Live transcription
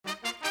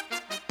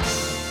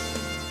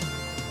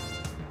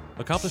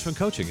Accomplishment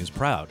Coaching is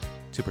proud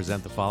to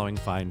present the following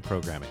fine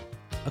programming.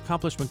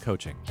 Accomplishment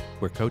Coaching,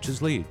 where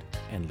coaches lead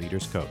and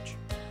leaders coach.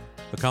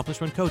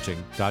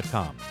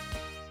 AccomplishmentCoaching.com.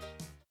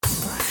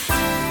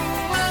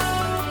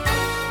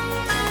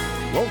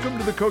 Welcome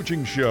to the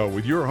Coaching Show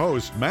with your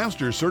host,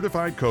 Master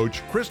Certified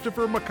Coach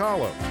Christopher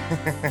McAuliffe.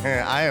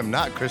 I am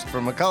not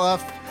Christopher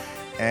McAuliffe,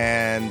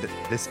 and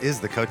this is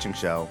the Coaching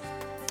Show.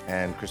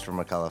 And Christopher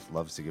McAuliffe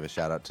loves to give a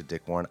shout out to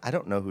Dick Warren. I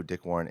don't know who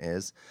Dick Warren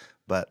is,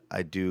 but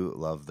I do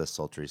love the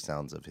sultry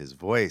sounds of his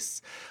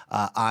voice.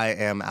 I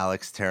am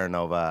Alex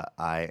Terranova.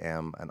 I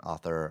am an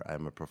author.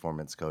 I'm a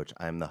performance coach.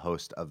 I'm the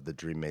host of the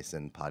Dream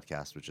Mason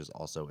podcast, which is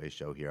also a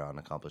show here on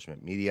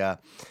Accomplishment Media.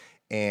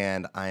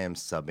 And I am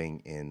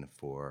subbing in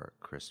for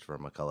Christopher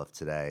McAuliffe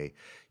today.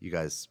 You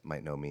guys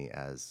might know me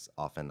as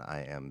often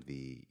I am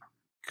the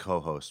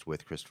co-host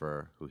with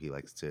Christopher, who he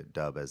likes to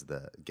dub as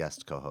the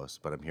guest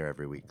co-host, but I'm here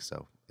every week,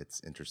 so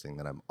it's interesting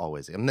that I'm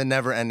the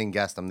never-ending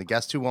guest. I'm the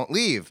guest who won't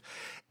leave.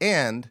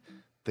 And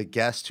the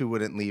guest who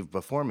wouldn't leave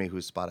before me,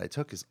 whose spot I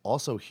took, is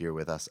also here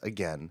with us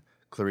again,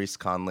 Clarice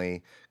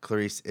Conley.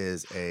 Clarice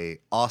is a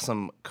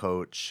awesome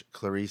coach.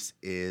 Clarice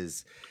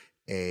is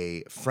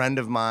a friend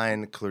of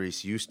mine.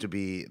 Clarice used to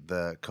be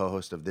the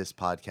co-host of this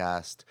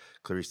podcast.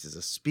 Clarice is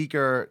a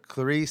speaker.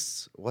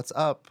 Clarice, what's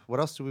up? What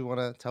else do we want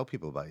to tell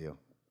people about you?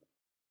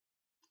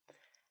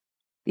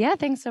 Yeah,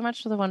 thanks so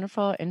much for the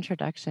wonderful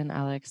introduction,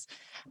 Alex.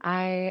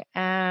 I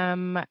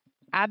am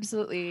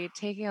absolutely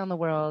taking on the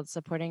world,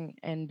 supporting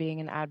and being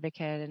an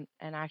advocate and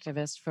an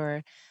activist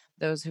for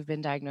those who've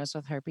been diagnosed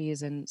with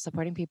herpes, and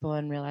supporting people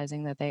in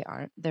realizing that they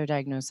aren't their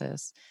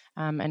diagnosis,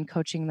 and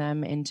coaching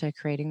them into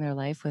creating their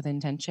life with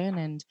intention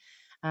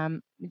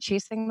and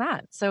chasing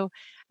that. So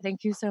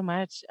thank you so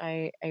much.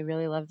 I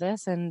really love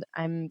this, and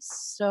I'm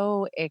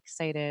so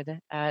excited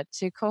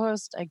to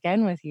co-host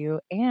again with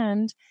you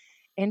and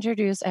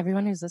introduce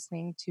everyone who's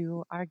listening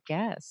to our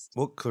guest.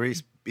 Well,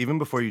 Clarice, even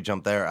before you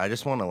jump there, I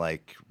just want to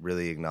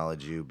really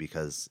acknowledge you,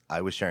 because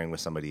I was sharing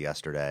with somebody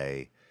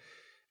yesterday,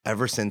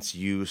 ever since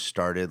you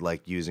started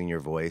using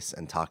your voice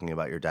and talking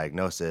about your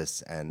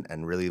diagnosis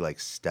and really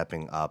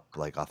stepping up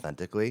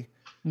authentically,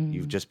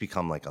 you've just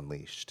become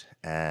unleashed.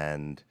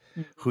 And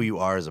who you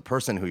are as a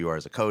person, who you are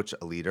as a coach,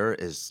 a leader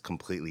is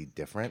completely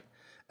different.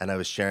 And I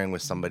was sharing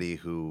with somebody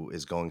who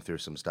is going through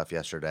some stuff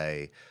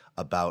yesterday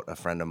about a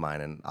friend of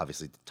mine, and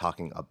obviously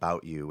talking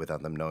about you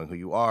without them knowing who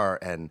you are.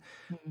 And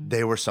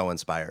they were so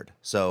inspired.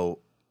 So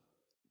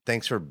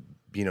thanks for,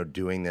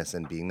 doing this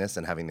and being this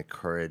and having the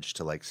courage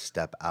to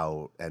step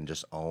out and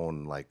just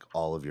own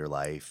all of your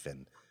life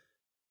and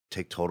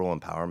take total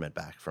empowerment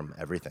back from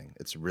everything.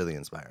 It's really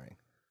inspiring.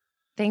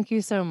 Thank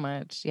you so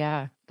much.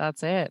 Yeah,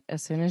 that's it.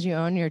 As soon as you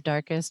own your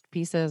darkest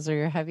pieces or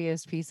your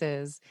heaviest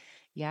pieces,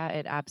 yeah,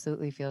 it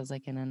absolutely feels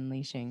like an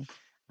unleashing.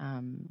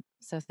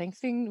 So thanks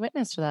for being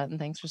witness to that, and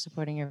thanks for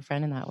supporting your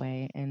friend in that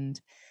way. And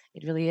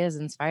it really is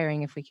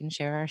inspiring if we can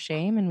share our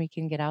shame and we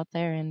can get out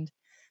there and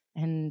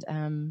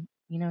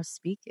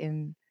speak.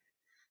 And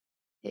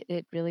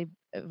it really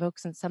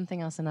evokes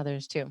something else in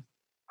others too.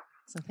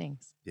 So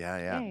thanks.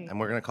 Yeah. Yay. And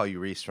we're going to call you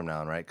Reese from now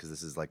on, right? Because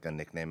this is a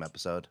nickname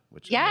episode.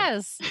 Which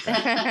yes.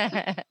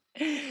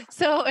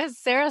 So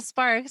Sarah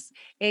Sparks,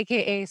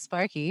 aka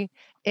Sparky,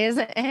 is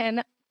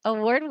an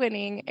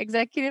award-winning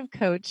executive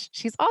coach.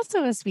 She's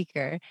also a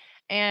speaker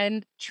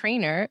and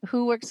trainer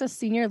who works with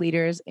senior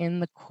leaders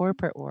in the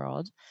corporate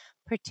world,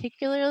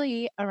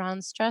 particularly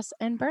around stress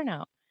and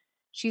burnout.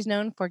 She's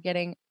known for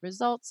getting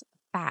results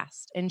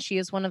fast, and she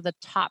is one of the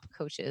top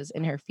coaches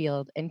in her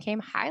field and came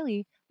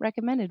highly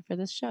recommended for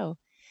this show.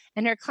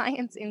 And her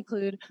clients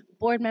include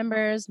board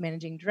members,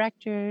 managing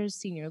directors,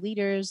 senior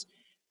leaders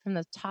from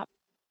the top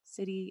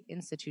city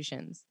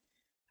institutions.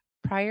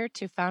 Prior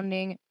to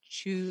founding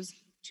Choose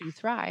to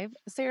Thrive,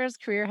 Sarah's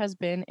career has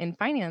been in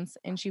finance,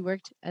 and she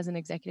worked as an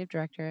executive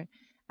director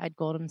at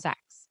Goldman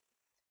Sachs.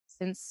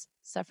 Since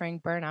suffering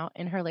burnout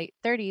in her late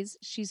 30s,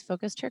 she's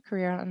focused her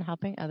career on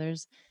helping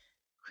others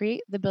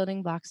create the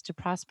building blocks to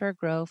prosper,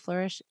 grow,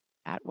 flourish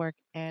at work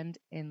and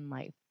in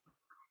life.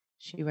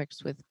 She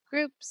works with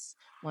groups,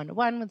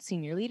 one-to-one with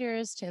senior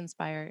leaders to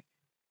inspire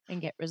and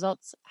get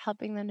results,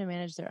 helping them to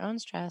manage their own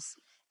stress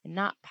and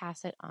not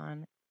pass it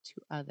on to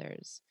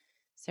others.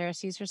 Sarah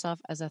sees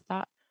herself as a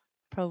thought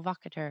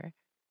provocateur,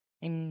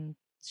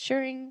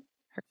 ensuring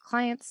her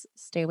clients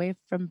stay away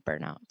from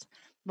burnout.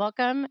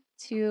 Welcome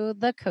to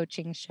the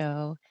Coaching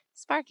Show,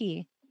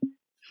 Sparky.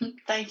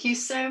 Thank you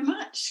so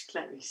much,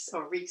 Clarice,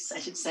 or Reese, I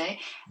should say.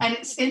 And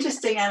it's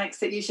interesting, Alex,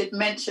 that you should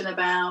mention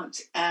about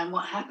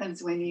what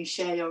happens when you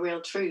share your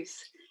real truth,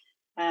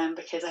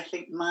 because I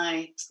think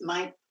my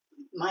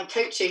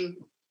coaching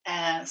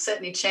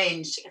certainly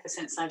changed ever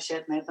since I've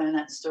shared my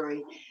burnout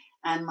story,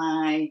 and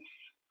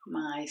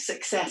my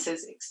success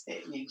has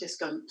just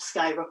gone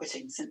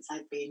skyrocketing since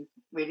I've been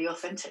really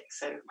authentic.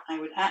 So I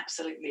would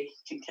absolutely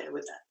concur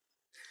with that.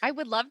 I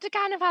would love to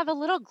kind of have a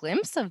little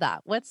glimpse of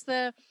that. What's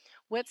the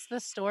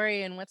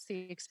story and what's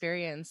the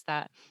experience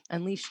that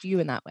unleashed you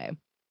in that way?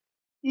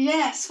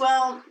 Yes,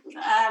 well,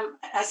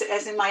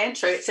 as in my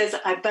intro, it says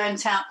that I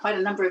burnt out quite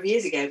a number of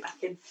years ago,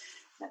 back in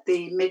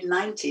the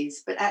mid-90s,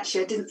 but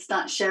actually I didn't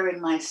start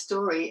sharing my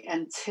story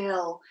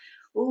until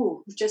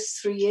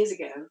just 3 years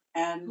ago.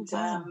 And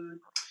Wow.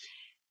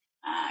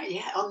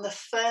 on the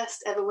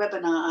first ever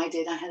webinar I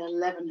did, I had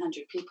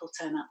 1,100 people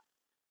turn up.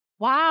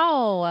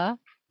 Wow.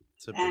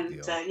 It's a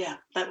big deal.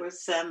 That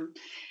was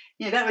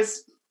that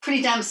was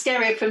pretty damn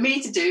scary for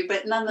me to do,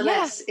 but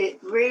nonetheless, it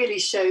really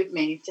showed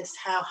me just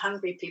how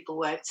hungry people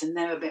were to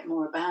know a bit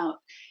more about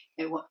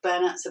what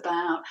burnout's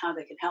about, how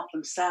they can help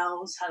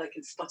themselves, how they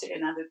can spot it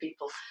in other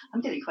people. I'm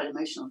getting quite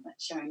emotional about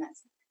sharing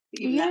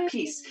that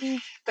piece.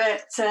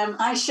 But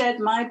I shared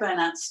my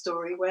burnout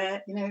story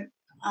where,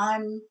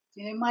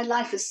 my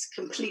life has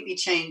completely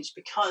changed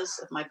because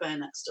of my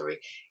burnout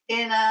story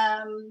in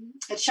a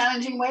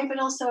challenging way, but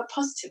also a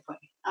positive way.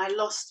 I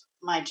lost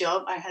my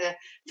job. I had a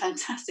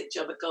fantastic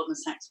job at Goldman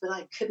Sachs, but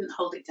I couldn't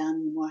hold it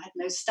down anymore. I had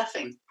no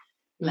stuffing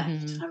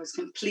left. I was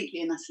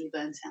completely and utterly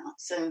burnt out.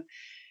 So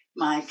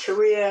my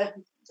career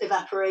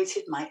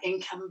evaporated, my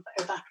income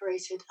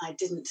evaporated. I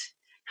didn't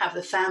have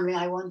the family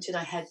I wanted.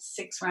 I had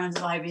 6 rounds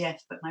of IVF,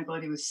 but my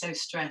body was so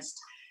stressed,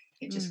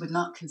 it just would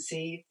not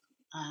conceive.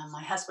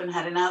 My husband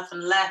had enough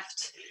and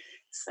left,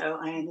 so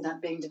I ended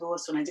up being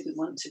divorced when I didn't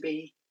want to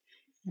be.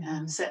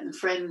 Certain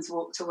friends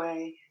walked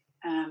away.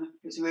 It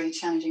was really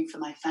challenging for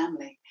my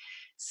family.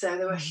 So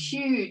there were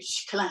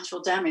huge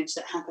collateral damage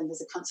that happened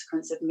as a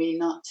consequence of me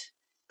not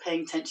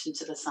paying attention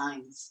to the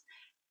signs.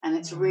 And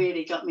it's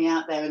really got me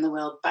out there in the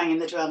world, banging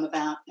the drum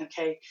about,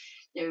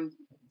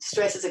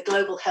 stress is a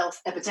global health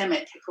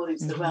epidemic, according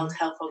to the World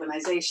Health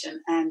Organization,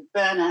 and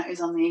burnout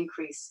is on the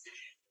increase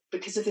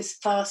because of this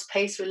fast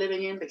pace we're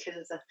living in, because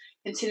of the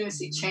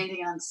continuously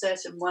changing and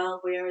uncertain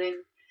world we're in.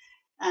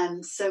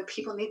 And so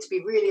people need to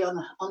be really on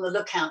the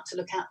lookout to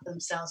look out for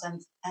themselves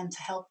and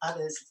to help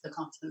others look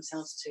after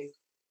themselves too.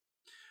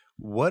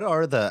 What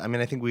are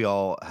I think we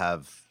all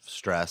have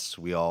stress.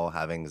 We all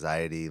have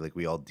anxiety. Like,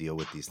 we all deal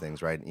with these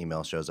things, right? An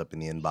email shows up in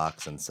the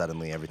inbox and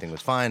suddenly everything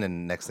was fine.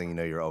 And next thing you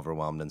know, you're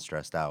overwhelmed and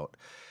stressed out.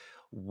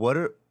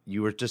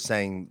 You were just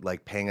saying,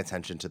 like, paying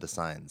attention to the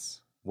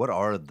signs. What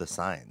are the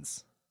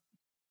signs?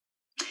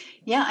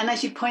 Yeah, and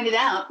as you pointed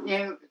out,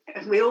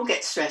 we all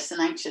get stressed and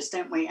anxious,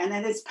 don't we? And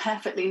that is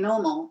perfectly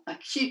normal.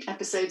 Acute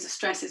episodes of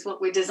stress is what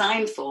we're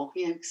designed for,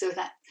 so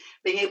that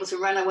being able to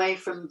run away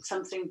from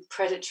something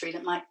predatory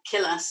that might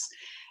kill us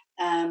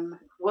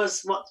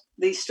was what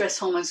these stress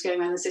hormones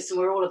going around the system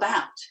were all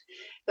about.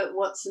 But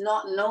what's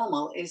not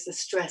normal is the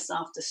stress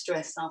after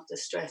stress after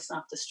stress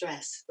after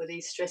stress, with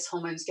these stress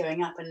hormones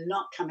going up and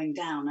not coming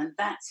down. And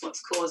that's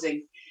what's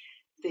causing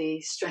the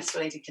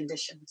stress-related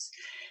conditions.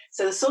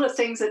 So the sort of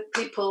things that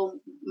people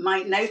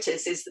might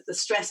notice is that the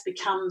stress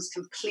becomes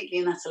completely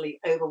and utterly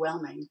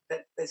overwhelming,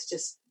 that there's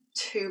just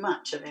too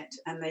much of it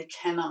and they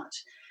cannot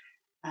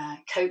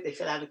cope. They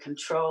feel out of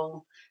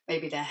control.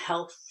 Maybe their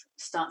health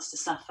starts to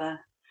suffer.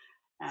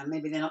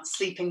 Maybe they're not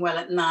sleeping well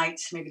at night.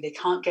 Maybe they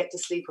can't get to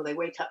sleep, or they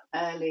wake up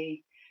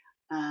early.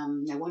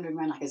 They're wandering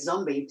around like a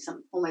zombie,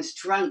 almost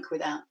drunk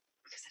because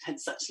they've had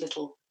such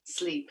little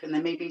sleep. And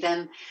they may be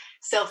then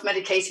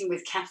self-medicating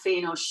with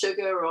caffeine or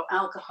sugar or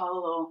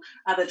alcohol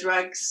or other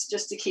drugs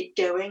just to keep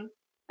going.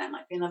 That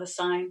might be another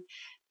sign.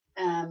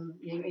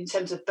 In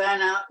terms of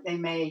burnout, they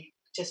may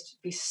just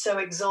be so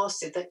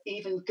exhausted that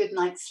even good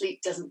night's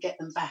sleep doesn't get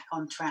them back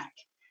on track.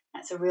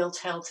 That's a real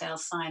telltale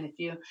sign. If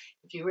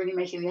you're really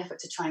making the effort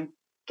to try and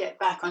get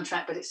back on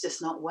track, but it's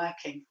just not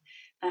working,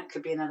 that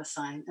could be another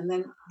sign. And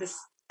then this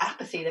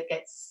apathy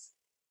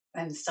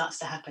that starts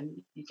to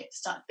happen. You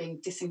start being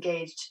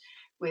disengaged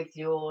with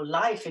your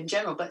life in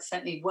general, but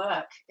certainly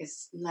work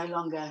is no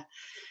longer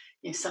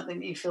something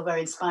that you feel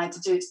very inspired to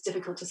do. It's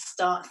difficult to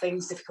start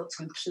things, difficult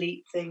to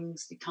complete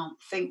things. You can't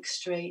think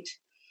straight.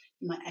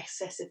 You might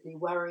excessively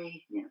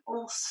worry,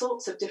 all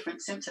sorts of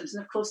different symptoms.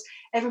 And of course,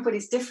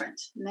 everybody's different.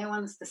 No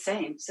one's the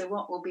same. So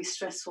what will be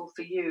stressful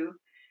for you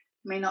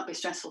may not be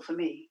stressful for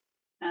me.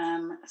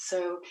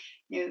 So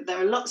there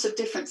are lots of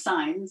different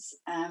signs,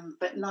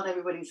 but not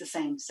everybody's the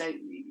same. So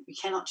we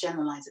cannot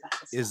generalize about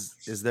this.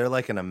 Is there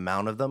like an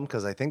amount of them?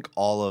 Because I think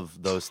all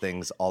of those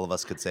things, all of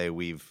us could say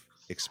we've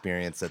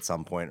experienced at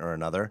some point or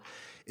another.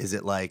 Is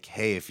it like,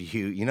 hey, if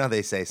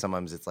they say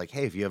sometimes it's like,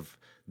 hey, if you have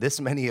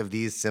this many of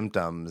these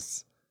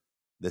symptoms,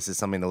 this is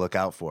something to look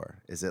out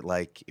for? Is it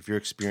like, if you're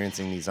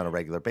experiencing these on a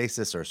regular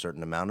basis or a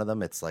certain amount of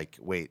them, it's like,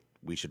 wait,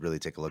 we should really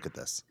take a look at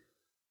this?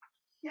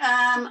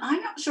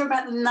 I'm not sure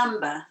about the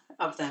number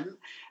of them,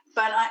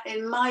 but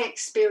in my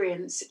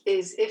experience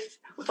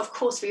of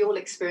course, we all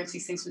experience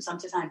these things from time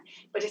to time,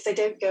 but if they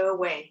don't go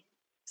away,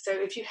 so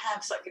if you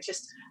have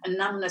just a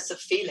numbness of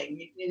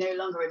feeling, you're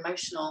no longer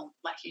emotional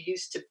like you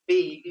used to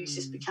be, you're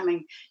just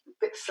becoming a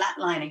bit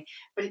flatlining,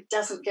 but it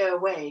doesn't go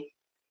away,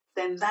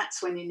 then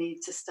that's when you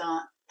need to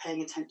start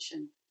paying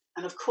attention.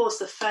 And of course,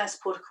 the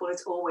first port of call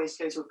is always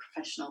go to a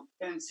professional,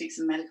 go and seek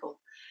some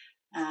medical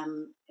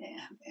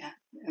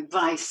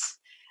advice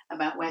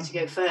about where to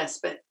go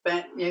first, but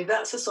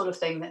that's the sort of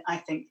thing that I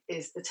think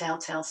is the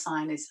telltale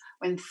sign, is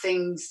when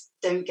things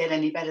don't get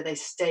any better, they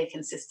stay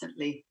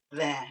consistently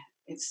there.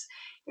 It's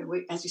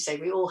as you say,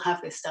 we all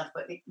have this stuff,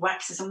 but it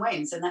waxes and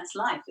wanes, and that's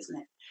life, isn't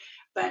it?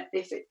 But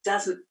if it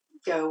doesn't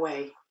go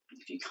away,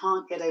 if you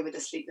can't get over the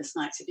sleepless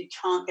nights, if you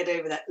can't get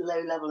over that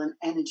low level in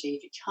energy,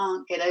 if you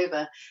can't get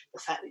over the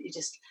fact that you're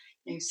just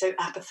so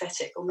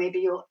apathetic, or maybe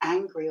you're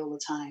angry all the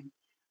time,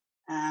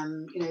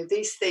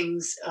 these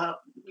things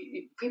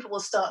people will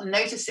start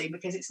noticing,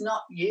 because it's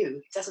not you.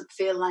 It doesn't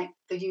feel like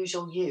the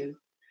usual you.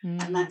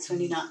 And that's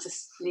when you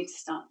need to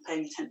start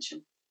paying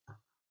attention.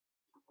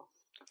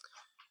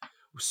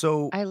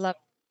 So I love.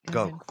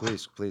 go,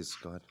 please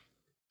go ahead.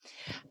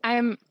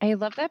 I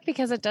love that,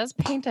 because it does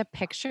paint a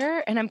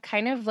picture, and I'm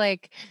kind of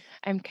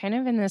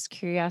in this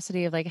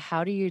curiosity of like,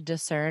 how do you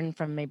discern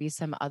from maybe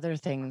some other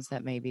things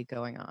that may be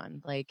going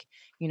on? Like,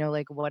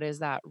 like what is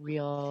that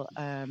real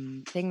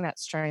thing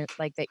that's trying,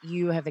 like, that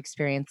you have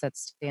experienced that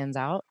stands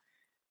out,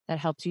 that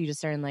helps you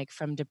discern, like,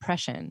 from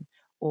depression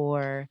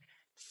or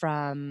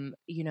from,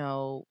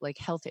 like,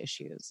 health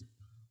issues?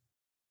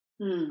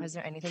 Is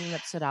there anything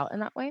that stood out in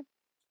that way?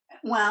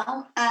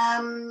 Well,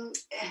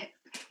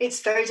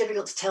 it's very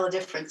difficult to tell the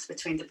difference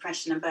between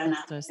depression and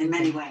burnout in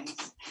many ways.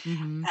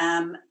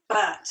 Mm-hmm.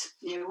 But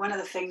one of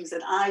the things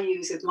that I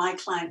use with my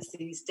clients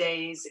these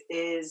days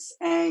is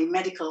a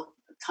medical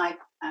type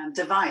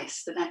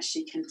device that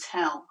actually can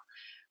tell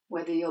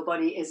whether your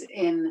body is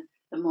in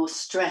the more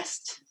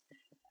stressed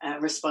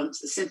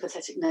response, the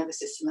sympathetic nervous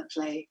system at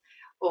play,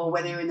 or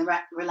whether you're in the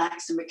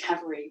relaxed and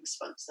recovery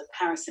response, the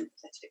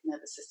parasympathetic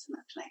nervous system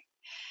at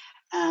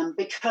play.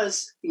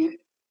 Because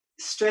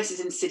stress is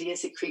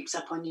insidious, it creeps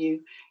up on you,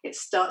 it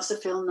starts to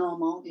feel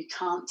normal, you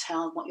can't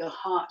tell what your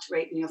heart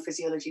rate and your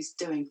physiology is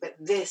doing. But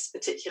this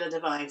particular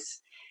device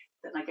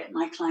that I get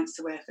my clients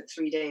to wear for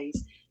 3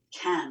 days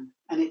can,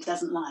 and it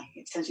doesn't lie,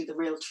 it tells you the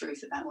real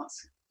truth about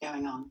what's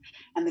going on.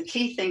 And the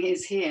key thing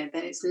is here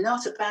that it's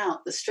not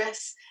about the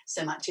stress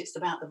so much, it's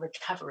about the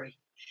recovery.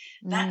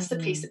 That's the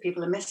piece that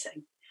people are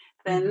missing.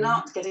 They're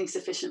not getting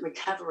sufficient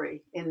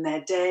recovery in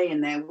their day,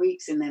 in their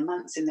weeks, in their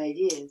months, in their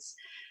years.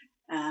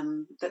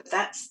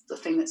 That's the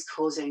thing that's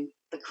causing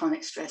the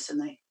chronic stress and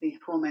the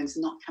hormones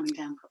not coming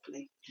down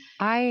properly.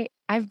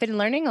 I've been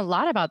learning a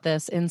lot about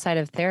this inside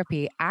of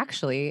therapy,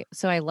 actually.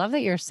 So I love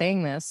that you're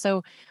saying this.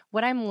 So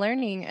what I'm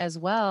learning as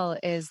well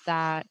is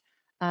that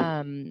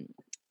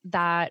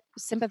that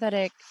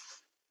sympathetic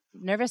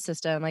nervous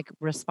system, like,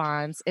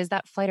 response is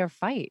that flight or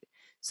fight.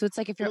 So it's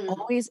like, if you're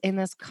always in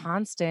this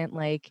constant,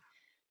 like,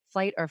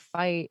 flight or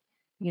fight,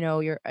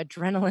 your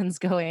adrenaline's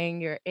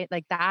going,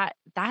 like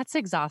that's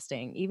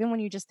exhausting. Even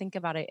when you just think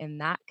about it in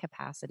that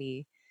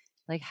capacity,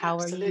 like, how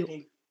Absolutely. are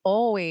you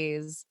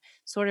always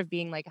sort of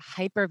being like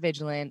hyper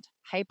vigilant,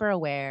 hyper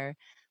aware,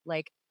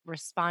 like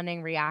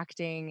responding,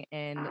 reacting,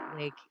 and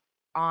like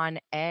on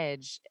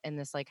edge in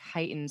this like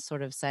heightened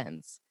sort of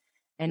sense.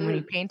 And when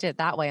you paint it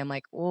that way, I'm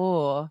like,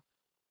 oh,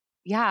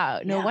 yeah,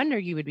 no wonder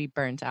you would be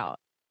burnt out.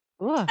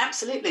 Ooh.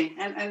 Absolutely.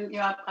 And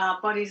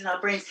our bodies and our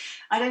brains,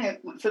 I don't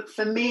know,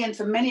 for me and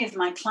for many of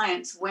my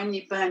clients, when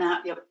you burn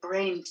out, your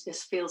brain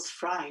just feels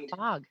fried.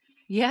 Fog.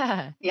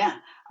 Yeah. Yeah.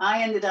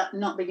 I ended up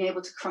not being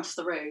able to cross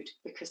the road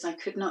because I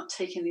could not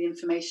take in the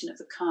information of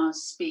the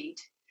car's speed.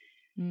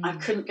 I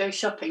couldn't go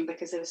shopping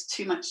because there was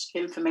too much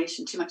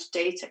information, too much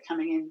data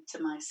coming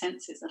into my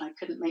senses that I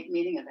couldn't make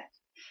meaning of it.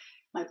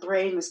 My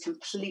brain was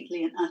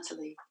completely and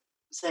utterly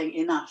saying,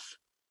 enough.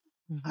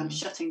 I'm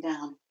shutting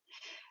down.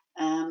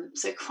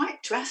 So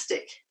quite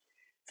drastic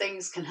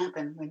things can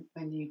happen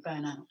when you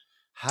burn out.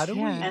 How do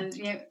we? And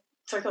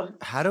sorry, go on.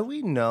 How do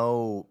we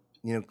know?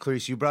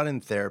 Clarice, you brought in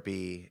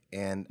therapy,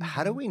 and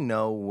how do we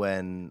know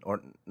when,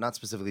 or not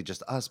specifically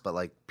just us, but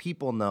like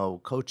people know,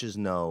 coaches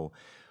know,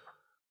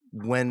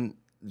 when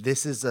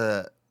this is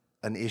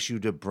an issue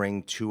to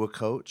bring to a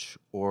coach,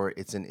 or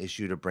it's an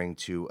issue to bring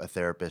to a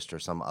therapist or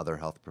some other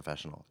health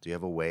professional? Do you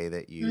have a way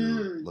that you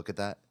look at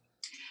that?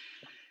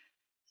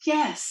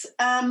 Yes,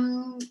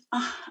 I'm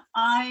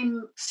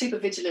super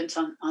vigilant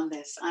on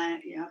this.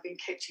 I've been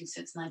coaching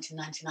since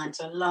 1999,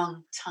 so a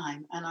long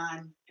time, and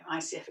I'm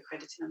ICF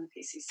accredited. I'm a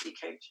PCC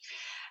coach,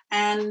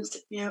 and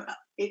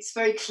it's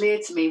very clear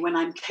to me when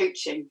I'm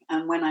coaching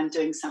and when I'm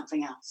doing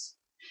something else.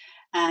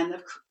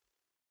 And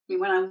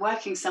when I'm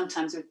working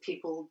sometimes with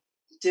people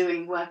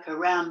doing work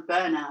around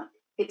burnout,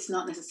 it's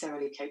not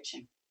necessarily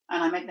coaching,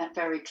 and I make that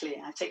very clear.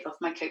 I take off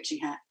my coaching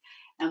hat.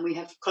 And we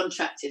have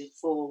contracted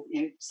for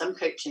some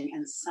coaching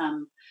and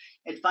some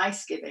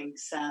advice giving,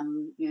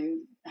 some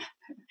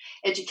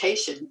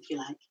education, if you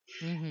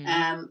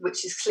like,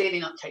 which is clearly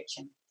not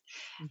coaching.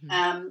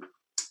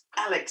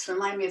 Alex,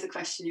 remind me of the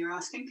question you were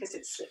asking because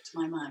it slipped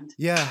my mind.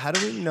 Yeah, how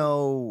do we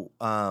know?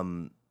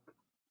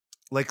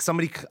 Like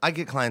I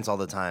get clients all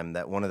the time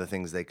that one of the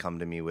things they come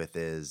to me with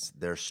is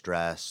they're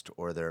stressed,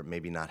 or they're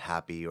maybe not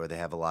happy, or they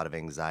have a lot of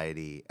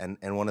anxiety. And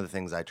one of the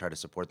things I try to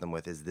support them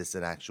with is this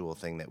an actual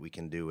thing that we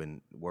can do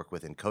and work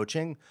with in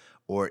coaching,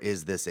 or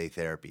is this a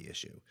therapy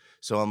issue?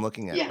 So I'm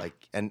looking at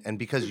and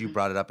because you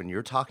brought it up and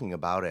you're talking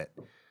about it,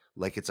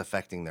 like it's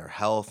affecting their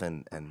health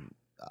and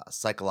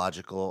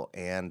psychological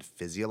and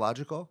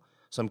physiological.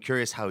 So I'm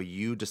curious how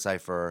you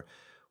decipher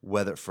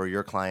whether for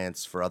your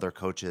clients, for other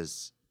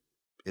coaches,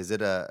 Is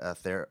it a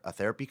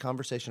therapy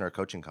conversation or a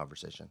coaching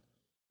conversation?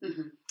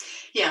 Mm-hmm.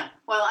 Yeah,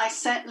 well, I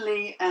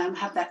certainly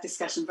have that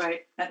discussion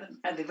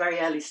at the very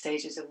early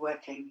stages of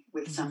working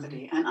with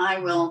somebody, and I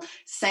will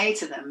say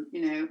to them,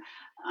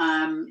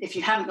 if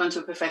you haven't gone to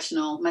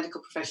a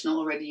medical professional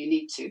already, you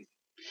need to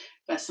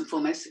first and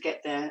foremost to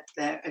get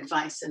their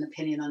advice and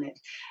opinion on it.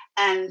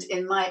 And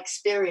in my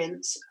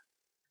experience,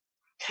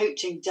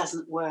 coaching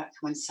doesn't work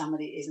when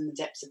somebody is in the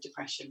depths of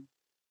depression.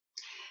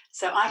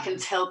 So I can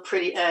tell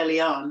pretty early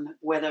on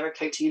whether a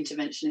coaching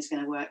intervention is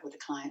going to work with a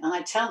client. And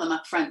I tell them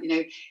up front,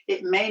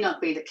 it may not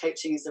be that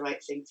coaching is the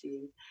right thing for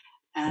you.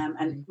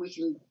 And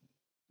we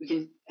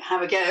can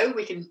have a go,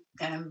 we can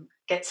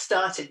get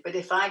started. But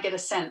if I get a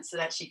sense that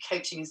actually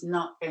coaching is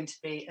not going to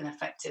be an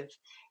effective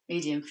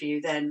medium for you,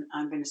 then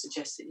I'm going to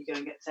suggest that you go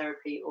and get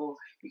therapy, or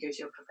you go to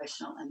your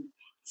professional and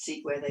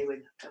seek where they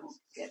would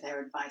get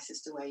their advice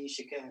as to where you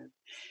should go.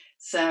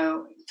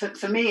 So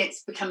for me, it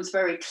becomes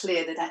very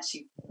clear that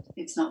actually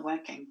it's not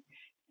working.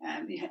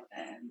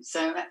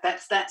 So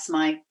that's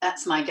my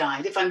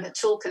guide. If I'm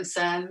at all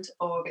concerned,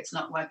 or if it's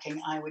not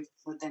working, I would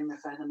then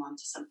refer them on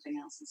to something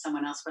else and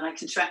someone else. But I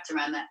contract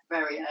around that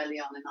very early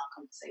on in our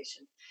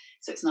conversation,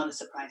 so it's not a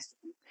surprise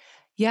to me.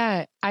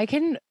 Yeah, I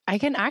can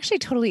actually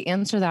totally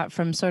answer that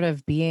from sort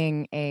of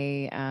being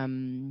a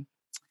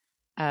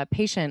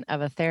patient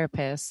of a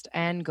therapist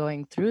and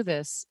going through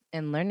this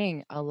and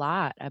learning a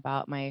lot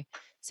about my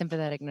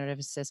sympathetic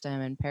nervous system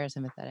and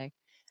parasympathetic.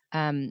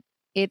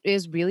 It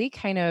is really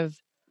kind of,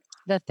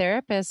 the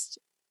therapist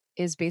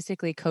is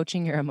basically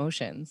coaching your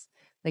emotions.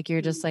 Like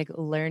you're just like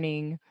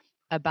learning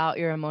about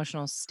your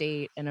emotional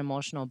state and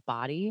emotional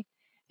body.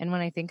 And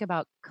when I think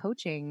about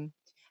coaching,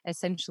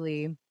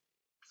 essentially,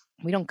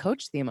 we don't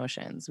coach the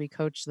emotions. We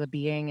coach the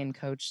being and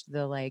coach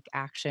the like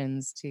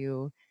actions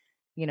to,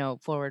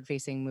 forward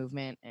facing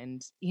movement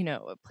and,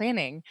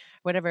 planning,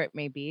 whatever it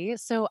may be.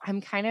 So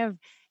I'm kind of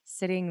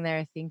sitting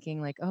there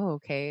thinking like, oh,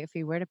 okay, if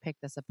we were to pick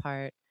this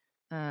apart,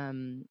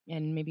 and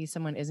maybe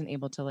someone isn't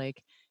able to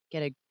like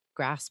get a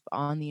grasp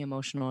on the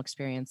emotional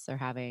experience they're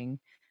having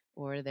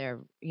or their,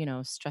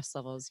 stress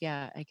levels.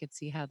 Yeah, I could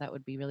see how that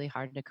would be really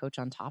hard to coach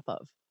on top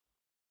of.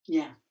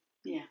 Yeah.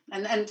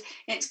 And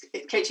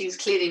coaching is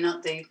clearly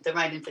not the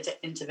right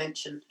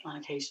intervention on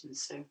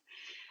occasions. So,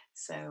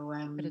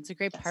 but it's a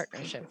great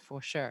partnership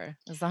for sure.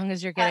 As long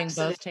as you're getting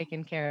both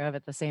taken care of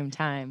at the same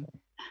time,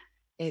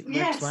 it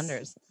works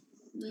wonders.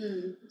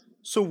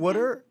 So what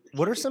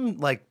are some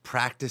like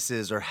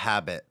practices or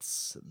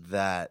habits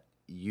that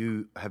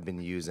you have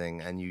been using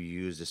and you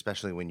used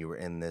especially when you were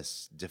in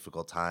this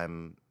difficult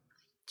time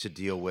to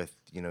deal with,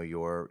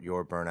 your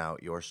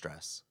burnout, your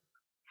stress?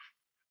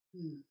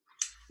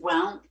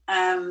 Well,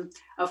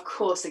 of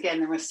course, again,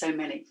 there are so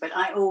many, but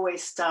I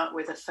always start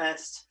with the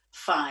first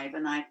 5,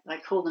 and I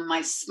call them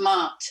my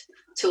SMART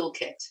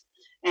toolkit,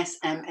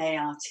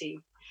 SMART.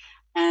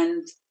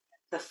 And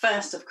the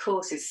first, of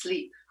course, is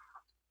sleep.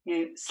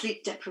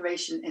 Sleep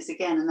deprivation is,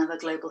 again, another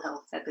global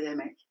health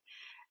epidemic.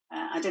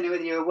 I don't know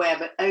whether you're aware,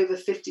 but over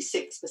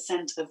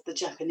 56% of the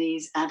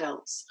Japanese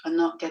adults are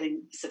not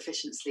getting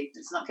sufficient sleep.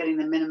 It's not getting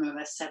the minimum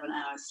of 7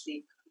 hours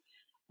sleep.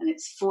 And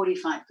it's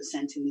 45%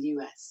 in the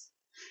US.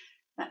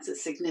 That's a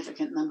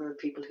significant number of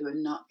people who are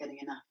not getting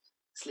enough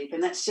sleep.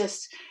 And that's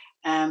just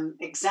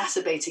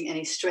exacerbating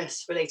any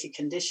stress-related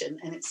condition,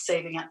 and it's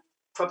saving up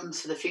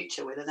problems for the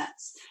future, whether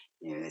that's,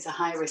 there's a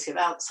high risk of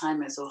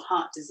Alzheimer's or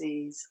heart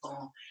disease,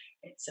 or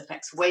it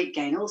affects weight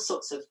gain, all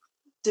sorts of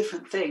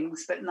different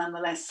things, but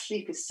nonetheless,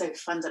 sleep is so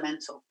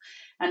fundamental.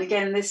 And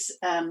again, this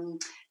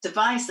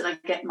device that I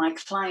get my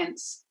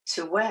clients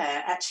to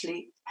wear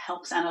actually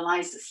helps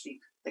analyze the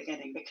sleep they're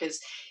getting, because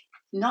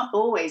not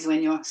always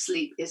when you're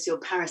asleep is your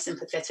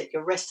parasympathetic,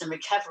 your rest and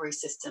recovery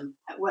system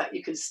at work.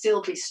 You can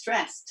still be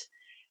stressed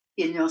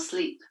in your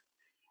sleep.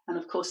 And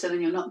of course,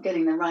 then you're not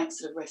getting the right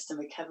sort of rest and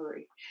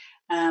recovery.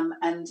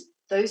 And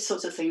those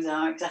sorts of things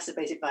are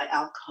exacerbated by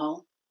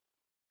alcohol.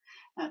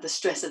 The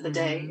stress of the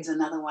day is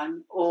another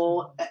one,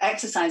 or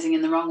exercising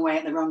in the wrong way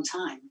at the wrong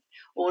time.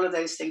 All of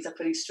those things are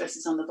putting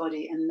stresses on the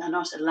body and are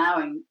not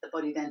allowing the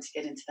body then to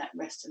get into that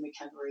rest and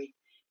recovery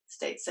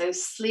state. So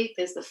sleep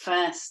is the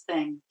first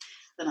thing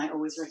that I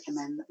always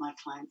recommend that my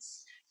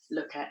clients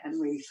look at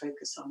and really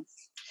focus on.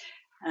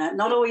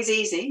 Not always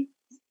easy,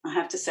 I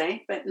have to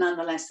say, but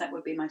nonetheless, that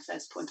would be my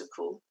first point of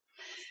call.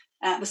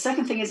 The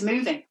second thing is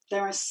moving.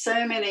 There are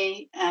so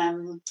many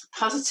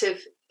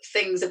positive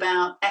things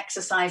about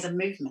exercise and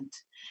movement.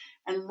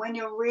 And when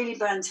you're really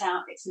burnt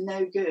out, it's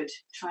no good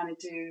trying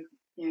to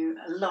do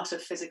a lot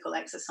of physical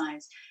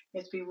exercise. You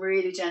have to be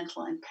really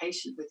gentle and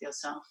patient with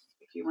yourself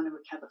if you want to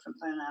recover from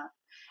burnout.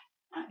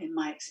 In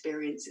my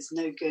experience, it's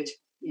no good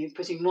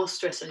putting more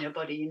stress on your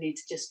body. You need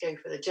to just go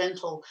for the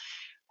gentle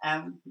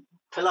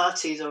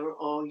Pilates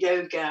or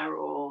yoga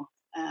or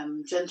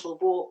gentle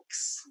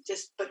walks,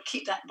 but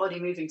keep that body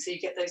moving so you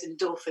get those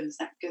endorphins,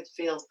 that good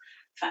feel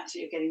factor.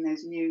 You're getting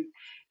those new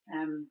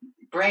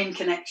brain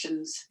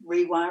connections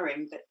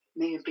rewiring that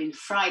may have been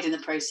fried in the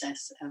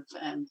process of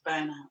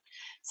burnout.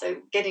 So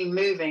getting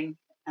moving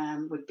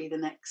would be the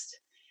next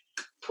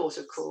port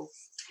of call.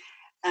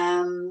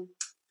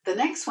 The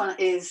next one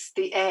is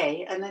the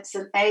A, and it's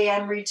an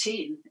AM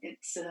routine.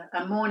 It's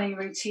a morning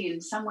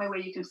routine, somewhere where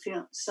you can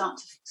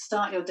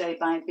start your day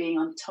by being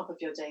on top of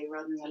your day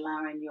rather than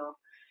allowing your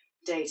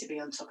day to be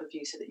on top of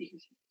you, so that you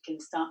can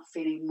start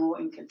feeling more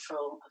in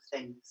control of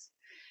things.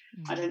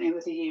 I don't know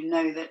whether you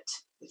know that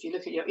if you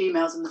look at your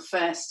emails in the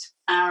first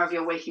hour of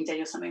your waking day,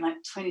 you're something like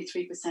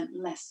 23%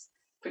 less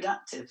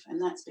productive.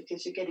 And that's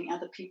because you're getting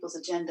other people's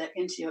agenda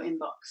into your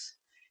inbox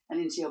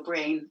and into your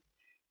brain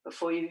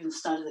before you even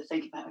started to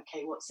think about,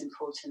 okay, what's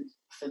important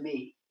for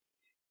me?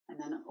 And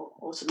then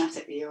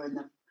automatically you're in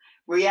the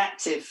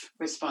reactive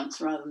response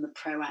rather than the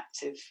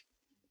proactive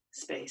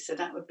space. So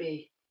that would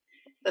be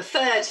the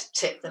third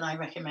tip that I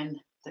recommend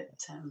that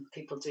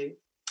people do.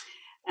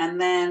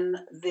 And then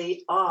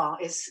the R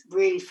is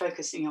really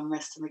focusing on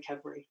rest and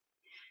recovery.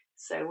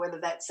 So whether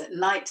that's at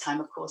night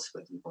time, of course,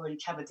 we've already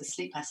covered the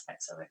sleep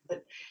aspects of it,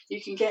 but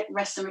you can get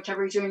rest and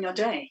recovery during your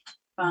day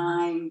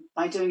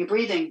by doing a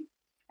breathing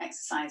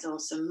exercise or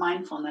some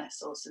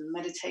mindfulness or some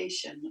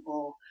meditation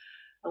or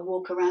a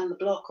walk around the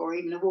block or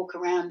even a walk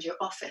around your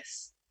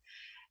office.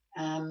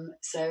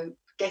 So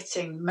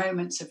getting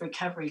moments of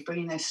recovery,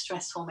 bringing those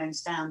stress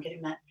hormones down,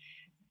 getting that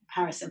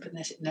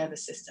parasympathetic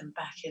nervous system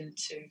back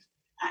into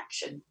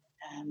action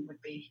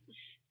would be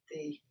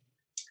the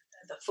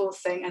fourth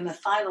thing. And the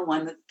final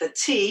one, the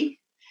T,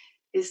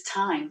 is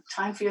time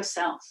for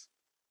yourself,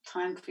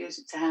 time for you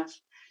to have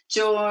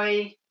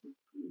joy,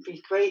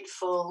 be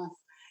grateful,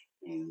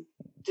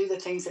 do the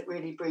things that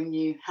really bring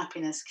you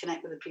happiness,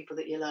 connect with the people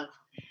that you love.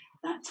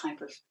 That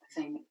type of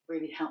thing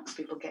really helps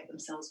people get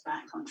themselves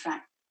back on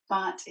track.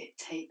 But it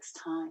takes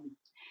time.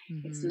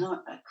 It's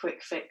not a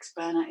quick fix.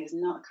 Burnout is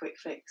not a quick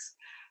fix.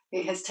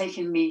 It has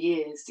taken me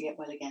years to get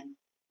well again.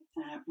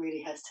 It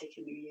really has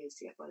taken me years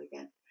to get well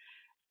again.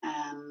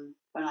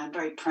 But I'm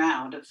very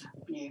proud of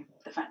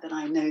the fact that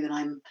I know that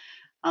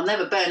I'll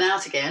never burn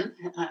out again,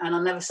 and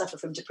I'll never suffer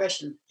from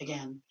depression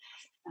again.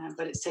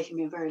 But it's taken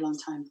me a very long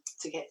time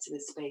to get to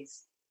this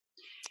space.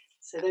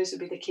 So those would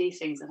be the key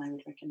things that I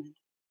would recommend.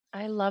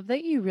 I love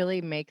that you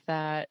really break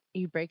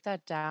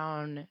that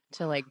down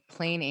to like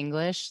plain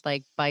English,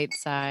 like bite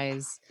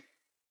size,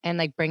 and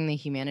like bring the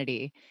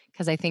humanity.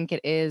 Because I think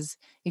it is,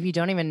 if you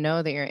don't even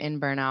know that you're in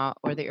burnout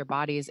or that your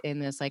body is in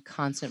this like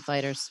constant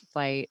flight,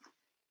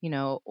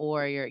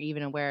 or you're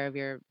even aware of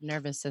your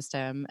nervous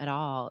system at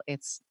all,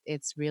 it's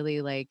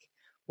really like,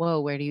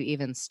 whoa, where do you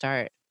even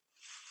start?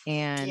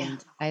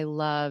 And I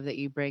love that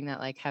you bring that,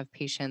 like, have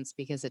patience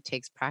because it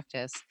takes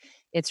practice.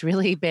 It's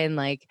really been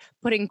like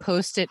putting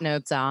Post-it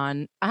notes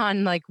on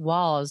like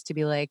walls to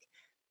be like,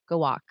 go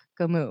walk,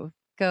 go move,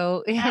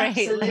 go, right?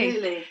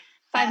 Absolutely. Like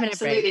 5-minute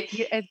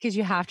break. Because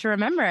you have to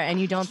remember, and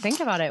you don't think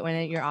about it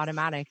when your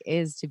automatic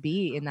is to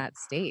be in that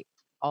state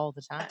all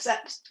the time.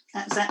 That's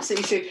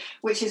absolutely true,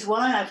 which is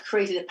why I've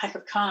created a pack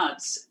of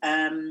cards,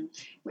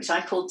 which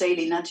I call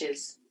daily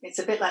nudges. It's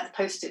a bit like the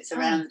Post-its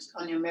around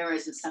on your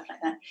mirrors and stuff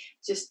like that.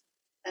 Just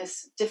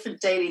as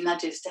different daily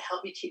nudges to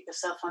help you keep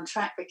yourself on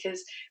track,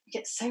 because we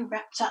get so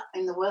wrapped up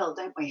in the world,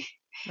 don't we?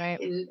 Right.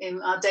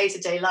 In our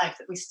day-to-day life,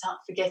 that we start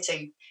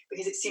forgetting,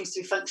 because it seems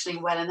to be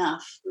functioning well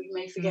enough, we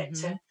may forget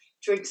to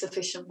drink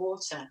sufficient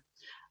water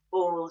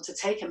or to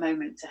take a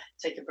moment to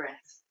take a breath.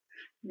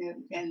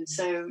 And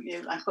so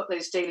I've got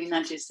those daily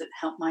nudges that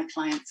help my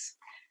clients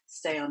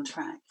stay on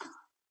track.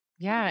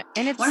 Yeah,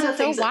 and it's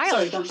so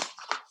wild.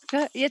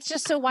 It's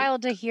just so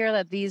wild to hear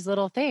that these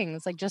little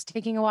things, like just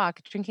taking a walk,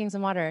 drinking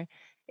some water,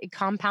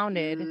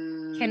 compounded,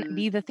 can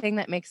be the thing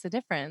that makes the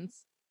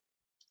difference.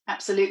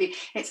 Absolutely.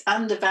 It's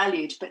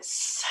undervalued, but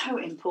so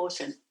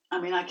important. I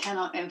mean, I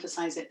cannot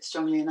emphasize it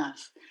strongly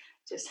enough,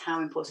 just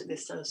how important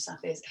this sort of stuff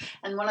is.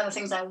 And one of the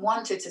things I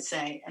wanted to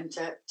say and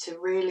to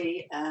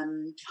really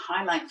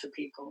highlight for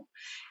people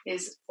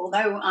is,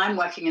 although I'm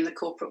working in the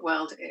corporate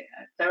world,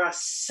 there are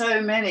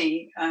so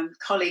many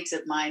colleagues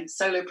of mine,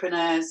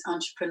 solopreneurs,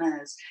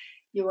 entrepreneurs.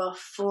 You are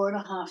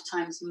 4.5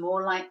 times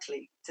more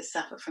likely to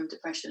suffer from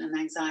depression and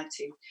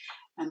anxiety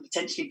and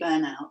potentially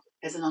burnout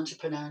as an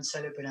entrepreneur and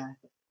solopreneur.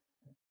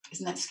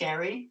 Isn't that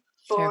scary?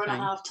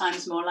 4.5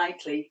 times more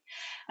likely.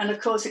 And of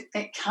course, it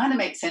kind of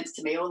makes sense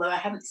to me, although I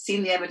haven't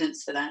seen the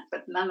evidence for that.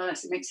 But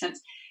nonetheless, it makes sense.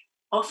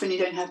 Often you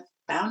don't have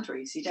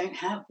boundaries. You don't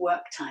have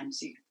work times.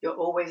 You're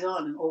always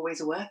on,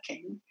 always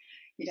working.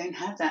 You don't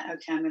have that,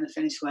 okay, I'm going to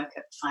finish work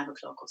at 5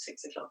 o'clock or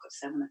 6 o'clock or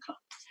 7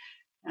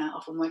 o'clock.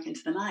 Often work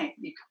into the night.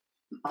 You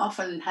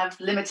often have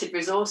limited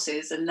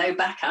resources and no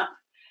backup.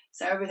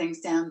 So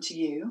everything's down to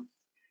you.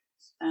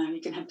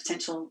 You can have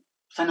potential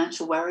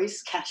financial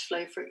worries, cash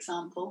flow, for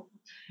example.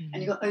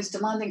 And you've got those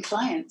demanding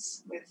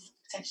clients with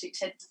potentially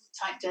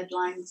tight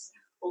deadlines,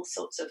 all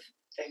sorts of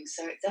things.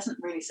 So it doesn't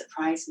really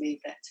surprise me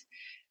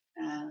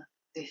that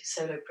the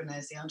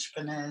solopreneurs, the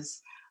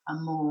entrepreneurs, are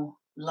more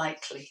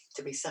likely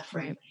to be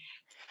suffering.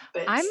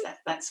 Right. But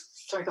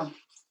that's sorry, go on.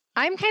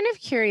 I'm kind of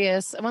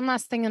curious. One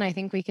last thing, and I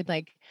think we could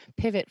like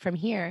pivot from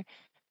here.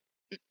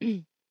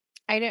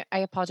 I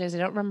apologize. I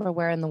don't remember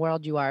where in the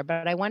world you are,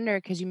 but I wonder,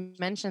 because you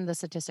mentioned the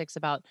statistics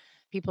about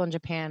people in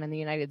Japan and the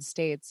United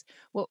States.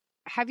 Well,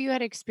 have you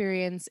had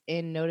experience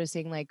in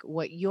noticing like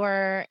what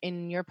you're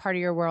in your part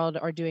of your world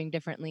are doing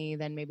differently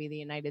than maybe the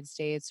United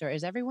States, or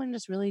is everyone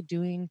just really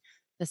doing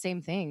the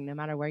same thing no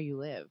matter where you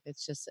live?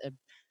 It's just a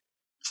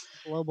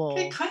Good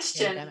global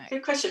question. pandemic.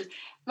 Good question.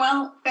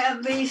 Well,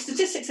 the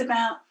statistics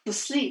about the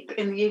sleep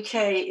in the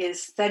UK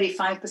is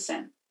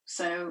 35%,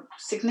 so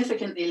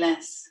significantly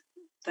less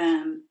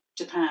than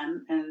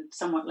Japan and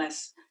somewhat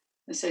less.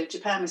 So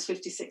Japan was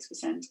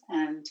 56%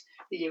 and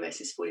the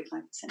US is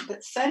 45%,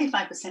 but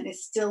 35%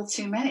 is still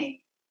too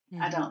many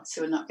adults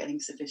who are not getting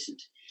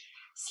sufficient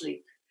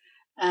sleep.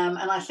 And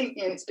I think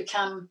it's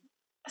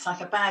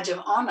like a badge of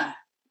honor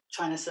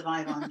trying to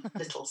survive on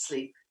little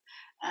sleep.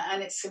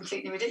 And it's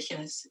completely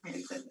ridiculous.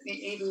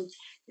 Even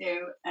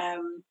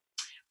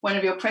one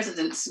of your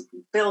presidents,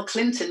 Bill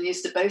Clinton,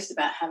 used to boast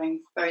about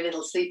having very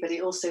little sleep, but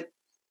he also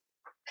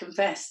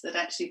confessed that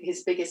actually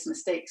his biggest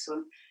mistakes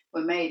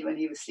were made when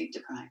he was sleep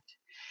deprived.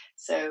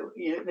 So,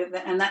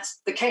 and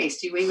that's the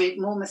case. We make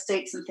more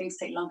mistakes and things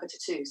take longer to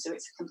do. So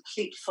it's a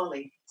complete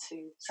folly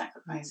to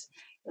sacrifice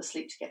your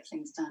sleep to get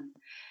things done.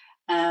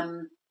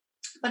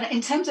 But in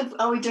terms of,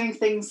 are we doing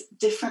things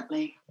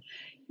differently?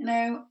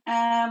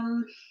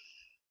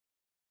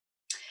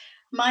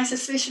 My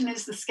suspicion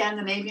is the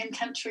Scandinavian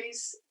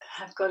countries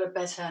have got a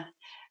better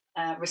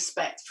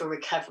respect for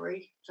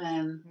recovery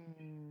than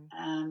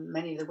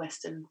many of the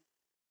Western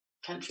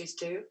countries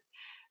do.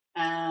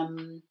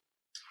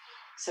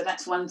 So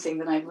that's one thing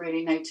that I've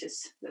really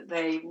noticed, that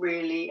they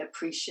really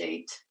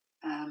appreciate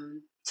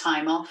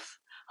time off.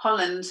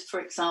 Holland, for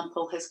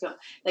example,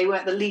 they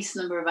work the least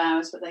number of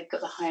hours, but they've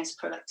got the highest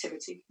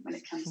productivity when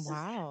it comes to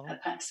a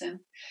person.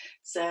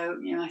 So,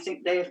 I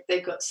think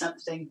they've got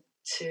something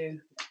to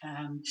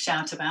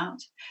shout about.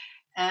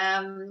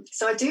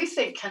 So I do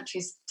think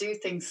countries do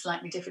things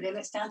slightly differently, and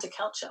it's down to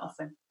culture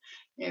often.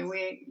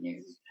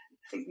 We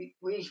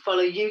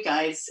follow you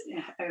guys.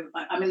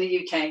 I'm in the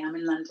UK. I'm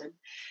in London,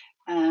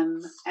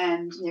 and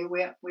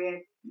we're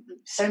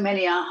so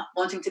many are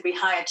wanting to be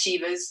high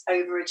achievers,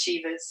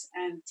 overachievers,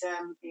 and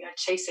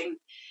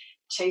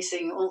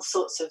chasing all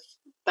sorts of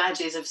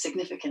badges of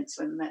significance,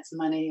 whether that's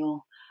money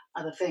or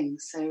other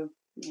things. So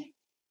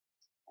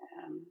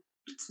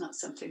it's not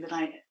something that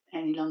I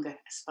any longer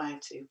aspire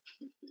to.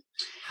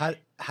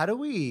 How do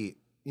we,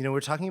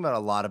 we're talking about a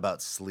lot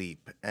about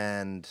sleep,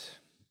 and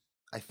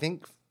I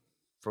think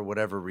for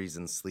whatever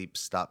reason, sleep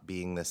stopped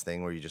being this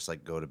thing where you just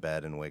like go to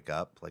bed and wake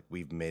up. Like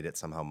we've made it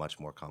somehow much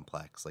more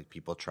complex. Like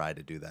people try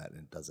to do that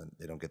and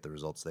they don't get the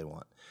results they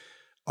want.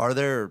 Are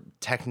there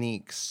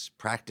techniques,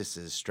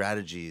 practices,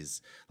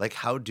 strategies? Like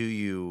how do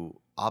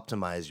you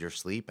optimize your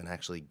sleep and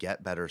actually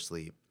get better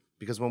sleep?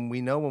 Because when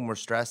we're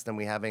stressed and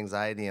we have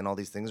anxiety and all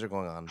these things are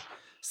going on,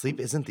 sleep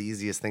isn't the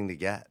easiest thing to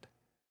get.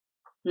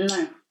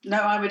 No,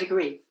 I would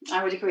agree.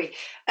 I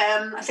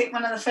think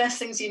one of the first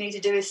things you need to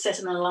do is set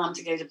an alarm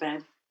to go to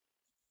bed.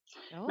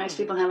 Most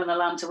people have an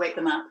alarm to wake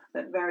them up,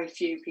 but very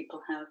few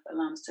people have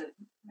alarms to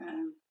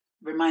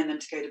remind them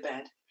to go to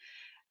bed.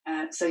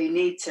 So you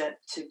need to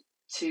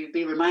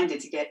be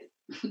reminded to get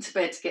to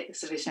bed to get the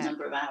sufficient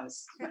number of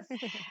hours.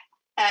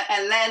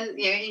 And then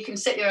you can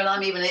set your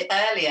alarm even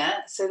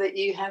earlier so that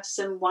you have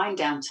some wind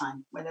down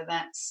time, whether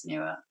that's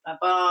a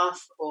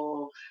bath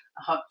or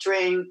a hot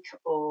drink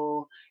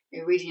or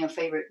reading your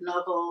favorite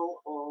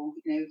novel or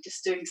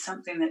just doing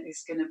something that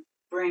is going to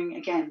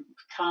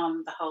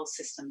calm the whole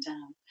system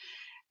down.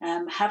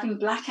 Having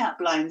blackout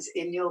blinds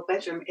in your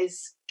bedroom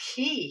is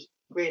key,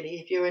 really.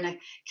 If you're in a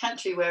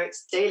country where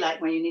it's daylight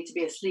when you need to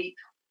be asleep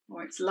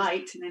or it's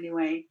light in any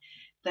way,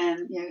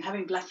 then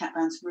having blackout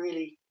blinds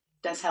really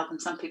does help. And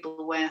some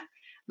people wear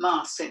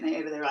masks, don't they,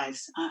 over their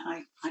eyes.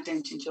 I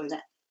don't enjoy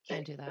that.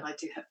 Can't do that. But I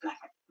do have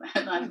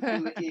blackout. I'm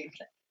with you,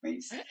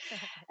 Reese.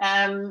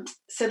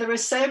 So there are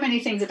so many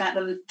things about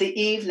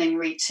the evening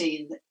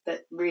routine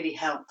that really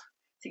help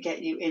to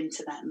get you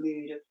into that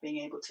mood of being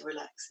able to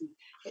relax and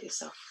get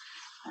yourself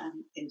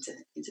into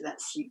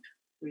that sleep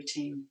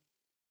routine.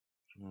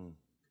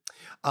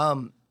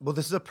 Well,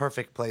 this is a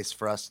perfect place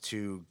for us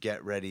to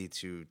get ready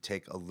to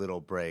take a little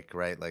break,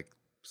 right? Like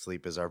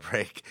sleep is our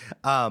break.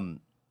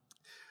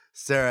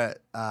 Sarah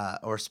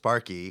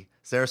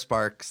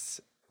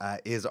Sparks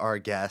is our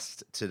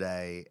guest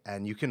today,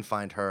 and you can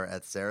find her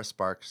at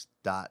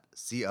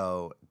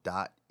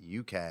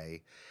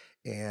sarahsparks.co.uk.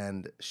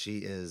 And she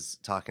is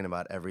talking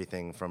about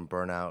everything from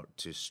burnout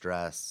to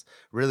stress.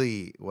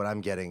 Really, what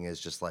I'm getting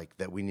is just like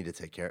that we need to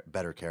take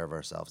better care of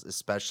ourselves,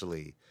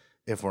 especially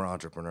if we're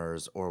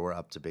entrepreneurs or we're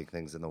up to big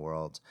things in the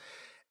world.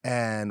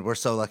 And we're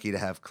so lucky to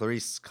have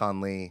Clarice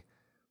Conley,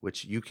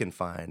 which you can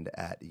find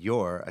at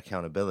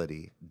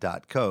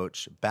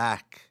youraccountability.coach,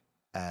 back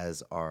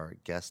as our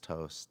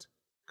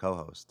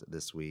co-host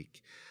this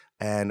week.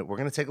 And we're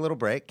going to take a little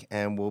break,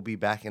 and we'll be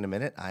back in a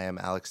minute. I am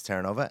Alex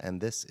Terranova,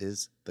 and this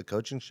is The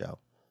Coaching Show.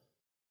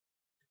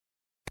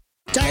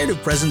 Tired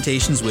of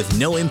presentations with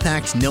no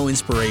impact, no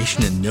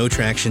inspiration, and no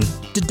traction?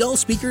 Do dull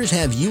speakers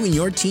have you and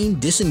your team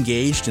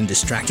disengaged and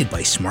distracted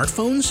by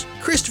smartphones?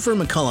 Christopher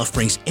McAuliffe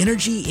brings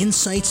energy,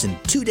 insights,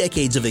 and 2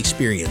 decades of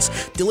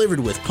experience, delivered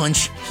with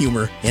punch,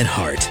 humor, and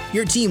heart.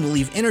 Your team will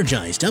leave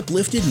energized,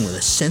 uplifted, and with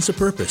a sense of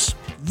purpose.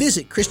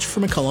 Visit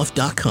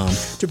ChristopherMcAuliffe.com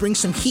to bring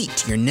some heat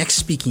to your next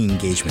speaking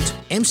engagement.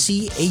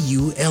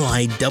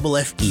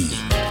 McAuliffe.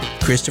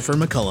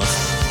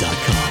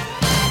 ChristopherMcAuliffe.com.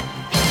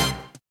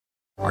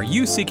 Are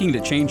you seeking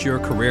to change your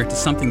career to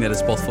something that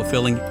is both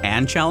fulfilling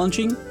and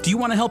challenging? Do you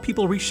want to help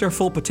people reach their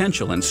full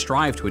potential and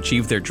strive to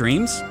achieve their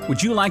dreams?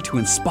 Would you like to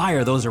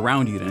inspire those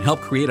around you and help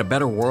create a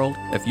better world?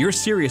 If you're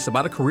serious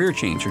about a career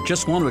change or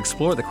just want to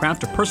explore the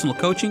craft of personal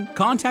coaching,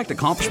 contact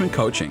Accomplishment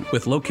Coaching.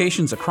 With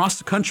locations across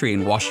the country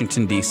in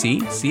Washington, D.C.,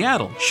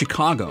 Seattle,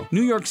 Chicago,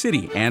 New York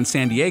City, and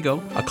San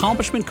Diego,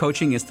 Accomplishment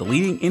Coaching is the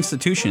leading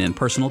institution in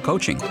personal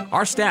coaching.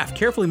 Our staff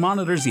carefully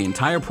monitors the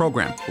entire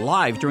program,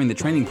 live during the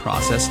training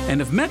process, and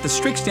have met the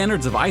strict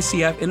standards of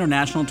ICF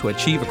International to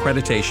achieve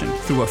accreditation.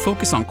 Through a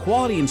focus on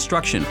quality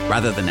instruction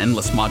rather than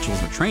endless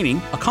modules of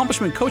training,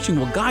 Accomplishment Coaching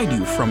will guide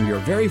you from your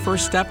very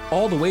first step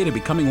all the way to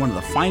becoming one of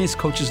the finest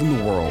coaches in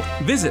the world.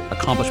 Visit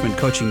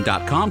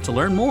accomplishmentcoaching.com to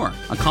learn more.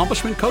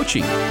 Accomplishment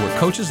Coaching, where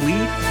coaches lead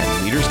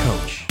and leaders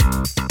coach.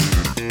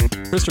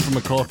 Christopher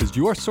McAuliffe is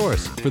your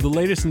source for the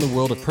latest in the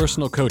world of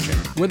personal coaching.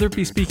 Whether it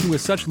be speaking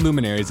with such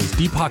luminaries as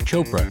Deepak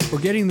Chopra or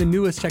getting the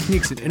newest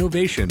techniques and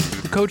innovation,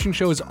 the Coaching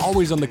Show is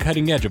always on the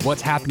cutting edge of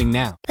what's happening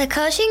now. The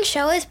Coaching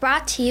Show is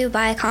brought to you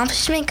by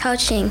Accomplishment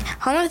Coaching,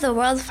 home of the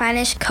world's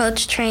finest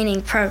coach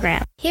training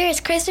program. Here is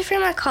Christopher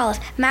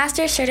McAuliffe,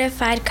 Master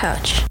Certified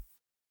Coach.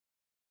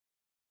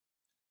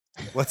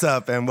 What's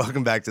up, and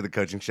welcome back to the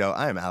Coaching Show.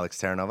 I am Alex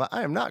Terranova.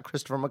 I am not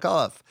Christopher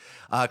McAuliffe.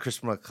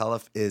 Christopher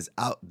McAuliffe is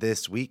out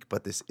this week,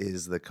 but this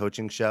is the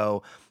Coaching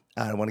Show.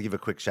 I want to give a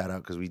quick shout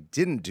out because we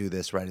didn't do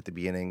this right at the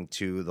beginning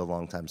to the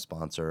longtime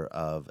sponsor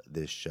of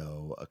this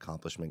show,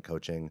 Accomplishment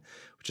Coaching,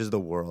 which is the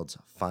world's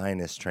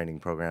finest training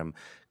program.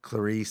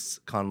 Clarice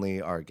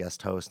Conley, our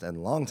guest host and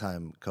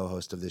longtime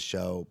co-host of this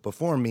show,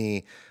 before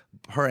me,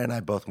 her and I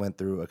both went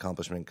through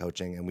Accomplishment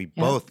Coaching, and we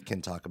both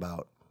can talk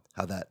about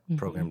how that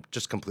program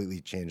just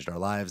completely changed our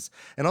lives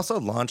and also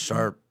launched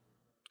our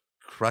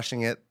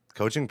crushing it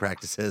coaching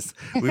practices.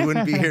 We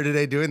wouldn't be here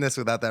today doing this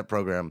without that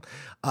program.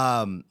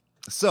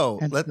 So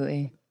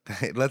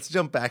let's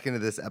jump back into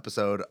this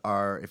episode.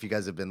 If you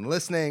guys have been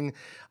listening,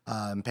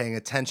 paying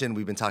attention,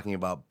 we've been talking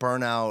about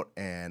burnout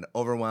and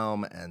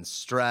overwhelm and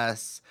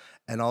stress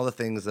and all the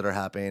things that are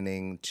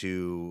happening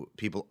to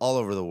people all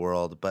over the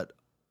world, but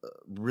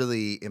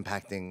really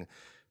impacting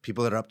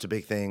people that are up to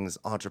big things,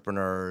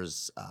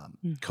 entrepreneurs,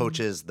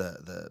 coaches,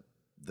 the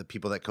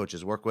people that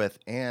coaches work with.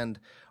 And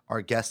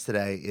our guest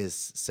today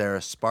is Sarah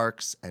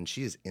Sparks, and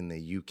she is in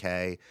the UK,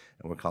 and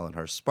we're calling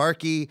her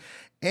Sparky.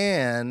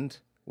 And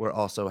we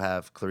also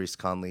have Clarice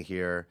Conley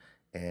here,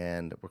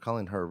 and we're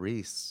calling her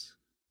Reese.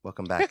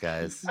 Welcome back,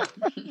 guys.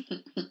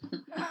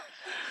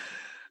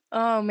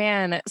 Oh,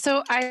 man.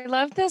 So I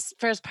love this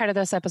first part of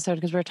this episode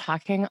because we're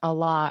talking a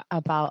lot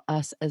about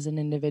us as an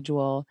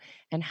individual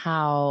and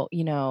how,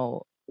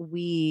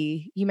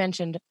 you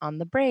mentioned on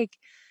the break,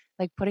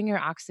 like putting your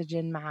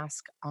oxygen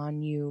mask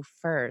on you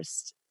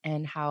first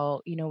and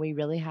how, we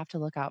really have to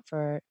look out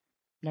for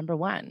number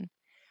one.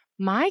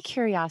 My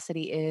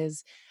curiosity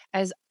is,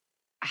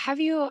 have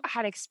you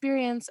had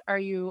experience? Are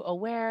you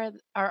aware?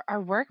 Are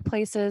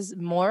workplaces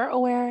more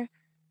aware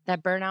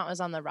that burnout is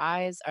on the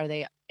rise? Are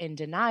they in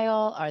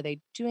denial? Are they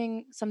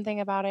doing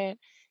something about it?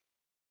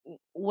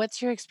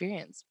 What's your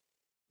experience?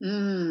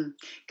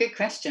 Good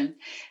question.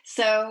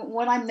 So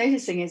what I'm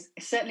noticing is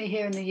certainly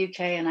here in the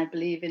UK, and I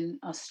believe in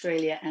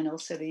Australia and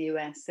also the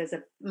US, there's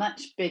a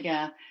much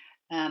bigger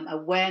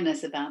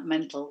awareness about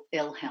mental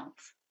ill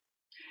health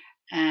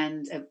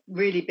and a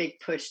really big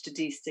push to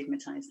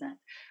destigmatize that,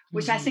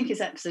 which I think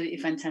is absolutely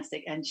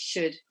fantastic and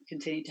should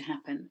continue to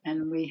happen.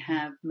 And we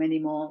have many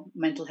more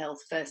mental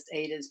health first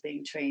aiders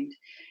being trained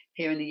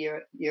here in the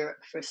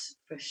Europe for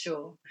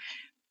sure.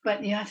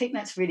 But I think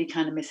that's really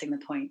kind of missing the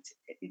point.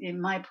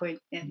 My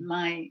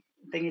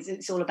thing is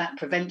it's all about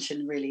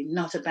prevention, really,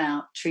 not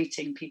about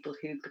treating people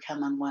who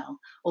become unwell,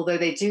 although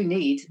they do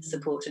need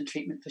support and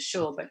treatment for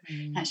sure. But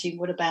actually,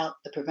 what about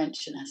the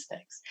prevention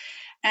aspects?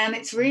 And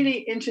it's really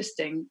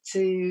interesting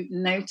to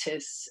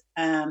notice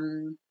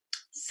some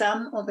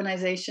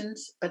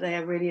organizations, but they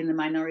are really in the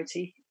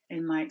minority,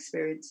 in my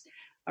experience,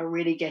 are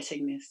really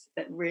getting this,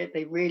 that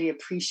they really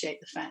appreciate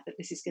the fact that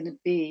this is going to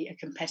be a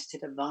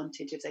competitive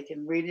advantage if they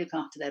can really look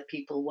after their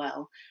people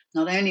well.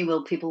 Not only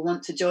will people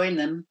want to join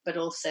them, but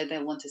also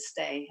they'll want to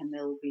stay and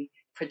they'll be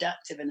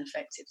productive and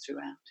effective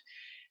throughout.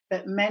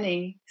 But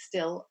many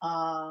still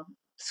are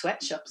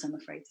sweatshops, I'm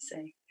afraid to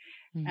say,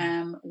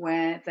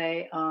 where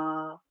they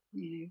are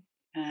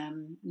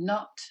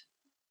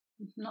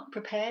not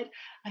prepared.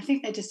 I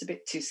think they're just a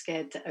bit too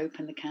scared to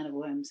open the can of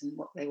worms and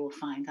what they will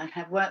find. I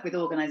have worked with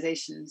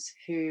organizations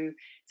who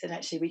said,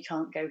 actually, we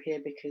can't go here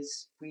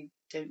because we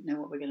don't know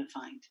what we're going to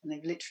find. And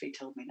they've literally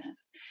told me that.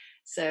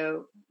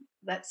 So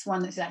that's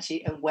one that's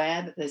actually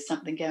aware that there's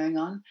something going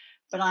on.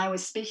 But I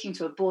was speaking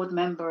to a board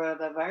member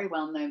of a very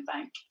well-known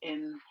bank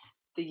in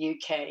the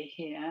UK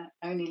here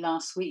only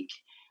last week,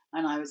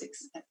 and I was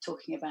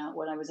talking about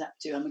what I was up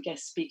to. I'm a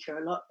guest speaker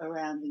a lot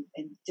around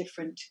in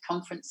different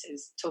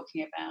conferences,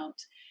 talking about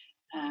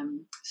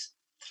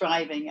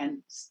thriving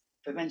and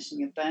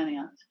prevention of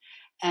burnout.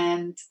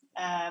 And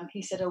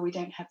he said, "Oh, we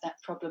don't have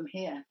that problem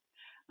here."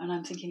 And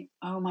I'm thinking,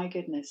 "Oh my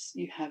goodness,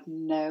 you have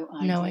no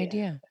idea, No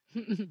idea.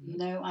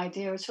 no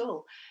idea at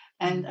all."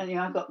 And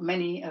I've got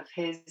many of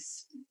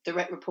his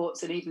direct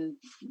reports, and even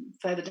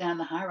further down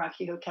the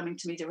hierarchy, who are coming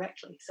to me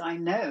directly. So I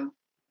know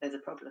there's a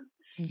problem,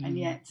 and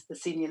yet the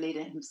senior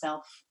leader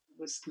himself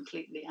was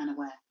completely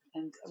unaware.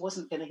 And I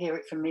wasn't going to hear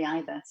it from me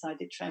either. So I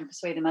did try and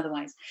persuade him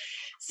otherwise.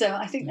 So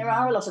I think there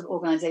are a lot of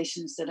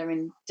organizations that are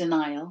in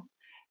denial,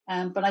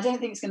 but I don't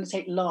think it's going to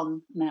take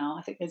long now.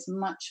 I think there's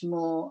much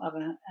more of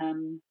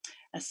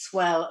a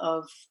swell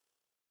of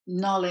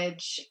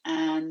knowledge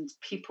and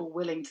people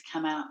willing to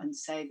come out and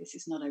say, this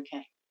is not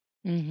okay.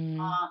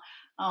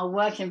 Our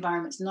work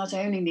environments not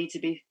only need to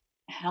be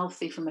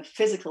healthy from a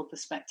physical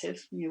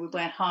perspective, we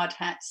wear hard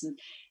hats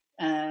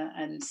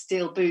and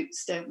steel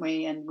boots, don't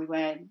we? And we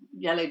wear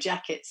yellow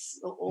jackets,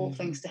 all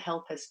things to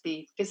help us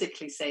be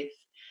physically safe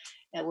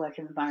at work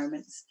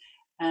environments.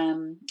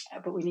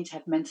 But we need to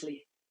have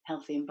mentally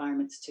healthy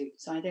environments too.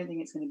 So I don't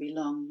think it's going to be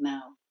long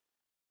now,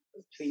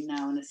 between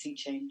now and a sea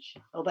change.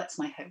 Well, that's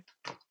my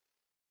hope.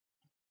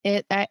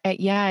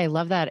 Yeah, I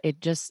love that. It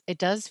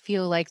does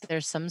feel like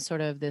there's some sort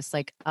of this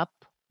like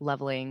up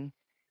leveling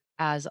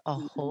as a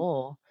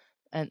whole,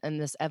 and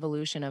this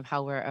evolution of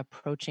how we're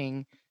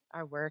approaching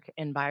our work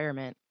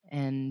environment.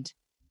 And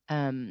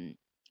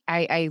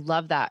I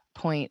love that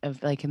point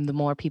of like, the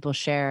more people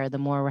share, the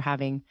more we're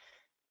having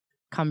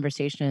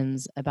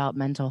conversations about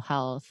mental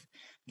health,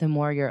 the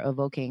more you're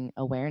evoking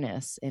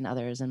awareness in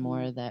others, and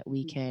more that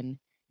we can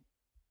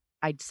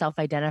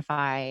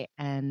self-identify,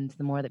 and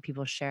the more that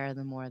people share,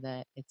 the more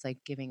that it's like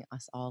giving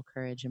us all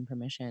courage and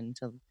permission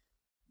to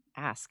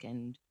ask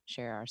and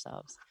share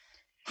ourselves.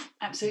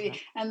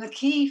 Absolutely. And the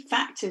key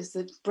factors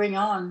that bring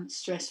on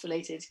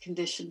stress-related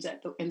conditions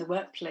in the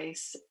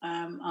workplace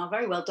are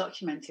very well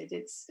documented.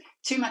 It's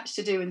too much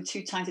to do in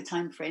too tight a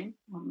time frame.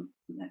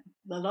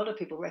 A lot of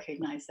people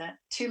recognize that.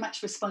 Too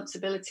much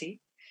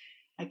responsibility.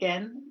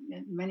 Again,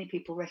 many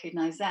people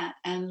recognize that.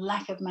 And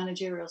lack of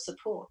managerial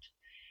support.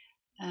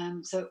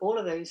 So all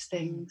of those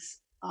things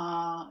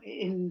are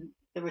in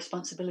the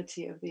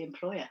responsibility of the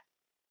employer.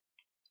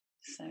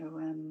 So,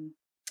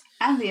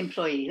 and the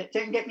employee,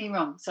 don't get me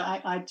wrong. So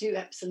I do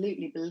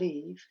absolutely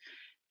believe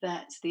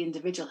that the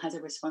individual has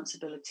a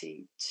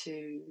responsibility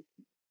to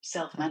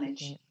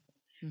self-manage.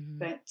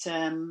 But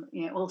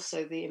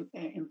also the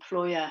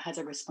employer has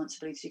a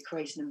responsibility to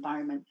create an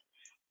environment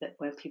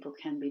where people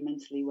can be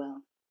mentally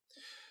well.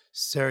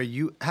 Sarah,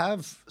 you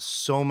have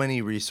so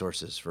many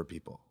resources for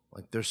people.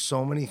 Like, there's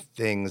so many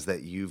things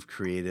that you've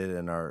created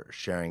and are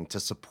sharing to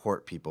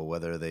support people,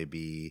 whether they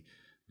be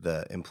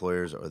the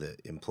employers or the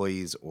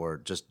employees or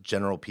just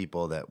general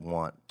people that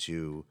want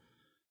to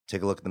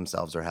take a look at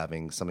themselves or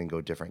having something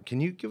go different.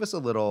 Can you give us a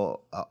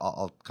little,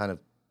 I'll kind of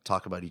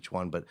talk about each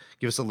one, but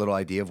give us a little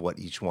idea of what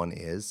each one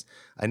is.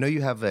 I know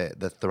you have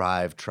the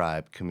Thrive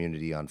Tribe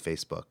community on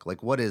Facebook.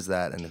 Like, what is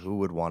that, and who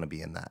would want to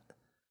be in that?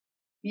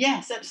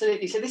 Yes,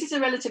 absolutely. So this is a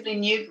relatively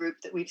new group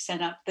that we've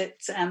set up that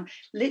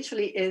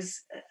literally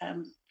is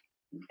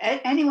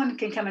anyone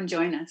can come and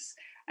join us.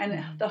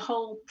 And the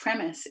whole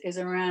premise is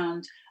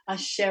around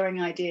us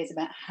sharing ideas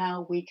about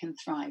how we can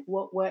thrive,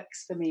 what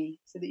works for me,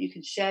 so that you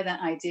can share that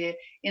idea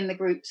in the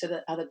group so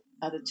that other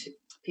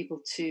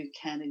people too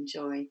can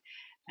enjoy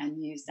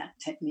and use that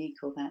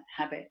technique or that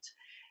habit.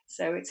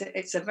 So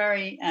it's a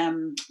very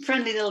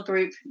friendly little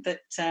group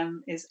that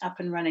is up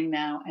and running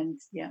now, and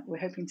we're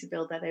hoping to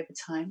build that over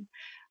time.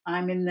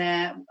 I'm in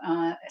there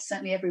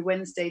certainly every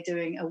Wednesday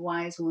doing a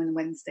Wise Woman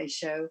Wednesday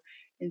show,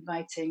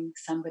 inviting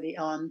somebody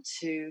on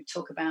to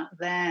talk about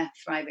their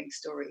thriving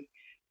story.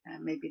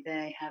 Maybe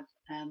they have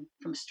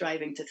from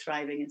striving to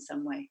thriving in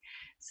some way.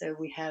 So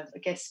we have a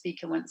guest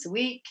speaker once a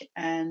week,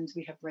 and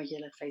we have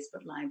regular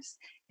Facebook Lives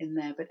in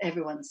there, but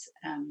everyone's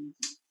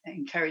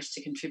encouraged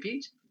to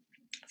contribute.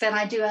 Then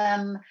I do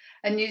a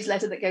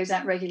newsletter that goes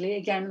out regularly,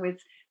 again with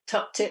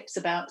top tips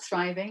about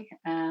thriving.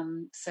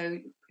 So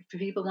if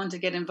people want to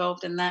get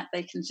involved in that,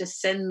 they can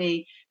just send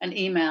me an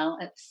email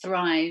at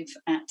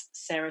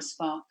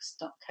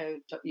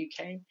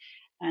thrive@sarahsparks.co.uk.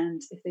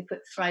 And if they put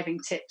thriving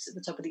tips at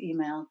the top of the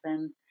email,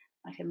 then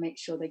I can make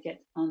sure they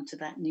get onto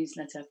that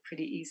newsletter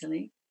pretty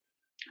easily.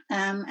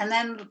 And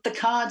then the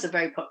cards are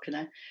very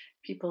popular.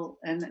 People,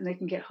 and they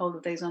can get hold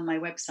of those on my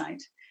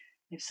website.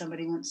 If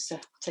somebody wants to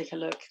take a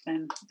look,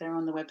 then they're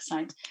on the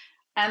website.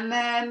 And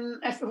then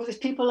if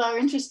people are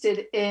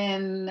interested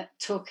in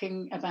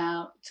talking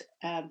about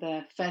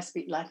the First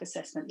Beat Life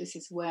Assessment, this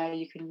is where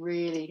you can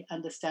really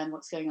understand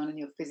what's going on in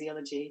your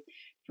physiology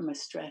from a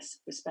stress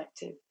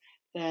perspective.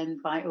 then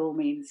by all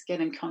means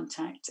get in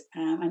contact.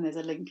 And there's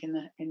a link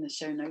in the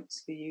show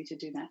notes for you to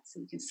do that. So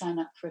you can sign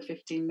up for a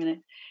 15-minute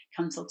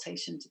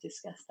consultation to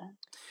discuss that.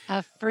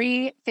 A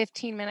free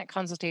 15-minute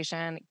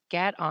consultation.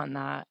 Get on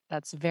that.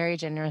 That's very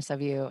generous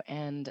of you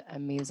and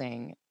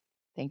amazing.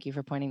 Thank you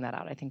for pointing that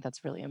out. I think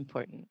that's really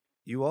important.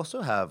 You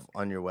also have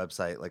on your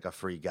website like a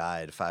free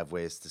guide, 5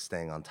 ways to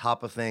staying on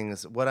top of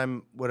things. What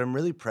I'm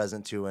really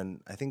present to, and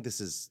I think this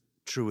is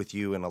true with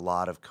you and a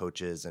lot of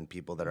coaches and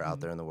people that are out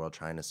there in the world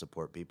trying to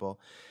support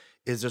people,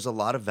 is there's a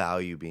lot of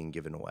value being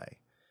given away.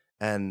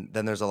 And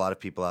then there's a lot of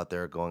people out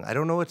there going, I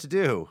don't know what to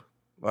do,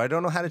 or I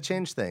don't know how to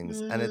change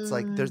things. And it's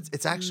like,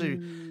 it's actually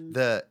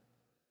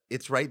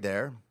it's right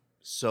there.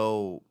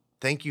 So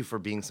thank you for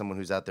being someone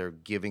who's out there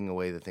giving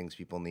away the things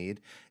people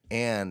need,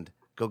 and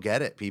go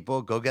get it,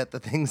 people. Go get the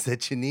things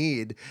that you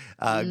need.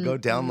 Go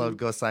download,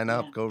 go sign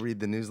up, go read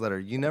the newsletter.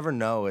 You never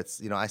know.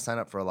 It's, I sign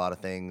up for a lot of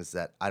things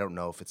that I don't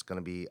know if it's going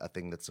to be a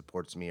thing that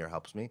supports me or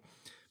helps me.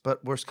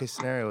 But worst case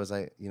scenario is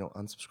I,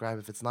 unsubscribe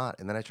if it's not.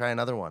 And then I try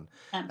another one.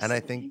 Absolutely. And I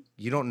think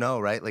you don't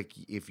know, right? Like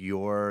if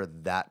you're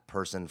that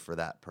person for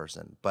that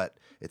person. But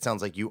it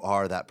sounds like you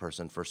are that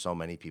person for so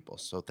many people.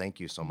 So thank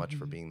you so much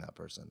for being that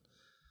person.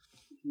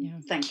 Yeah,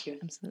 thank you.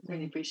 Absolutely.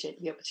 Really appreciate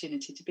the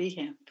opportunity to be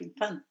here. It's been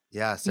fun.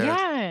 Yeah, Sarah.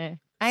 Yeah.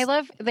 I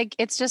love,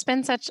 it's just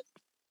been such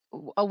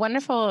a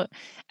wonderful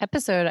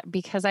episode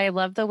because I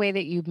love the way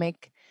that you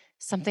make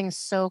something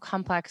so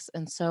complex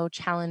and so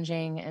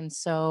challenging and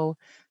so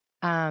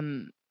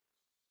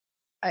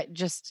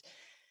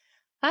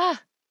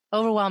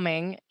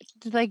overwhelming.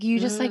 Like you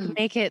just like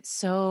make it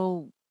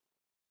so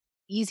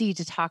easy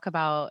to talk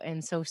about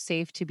and so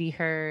safe to be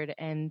heard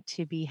and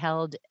to be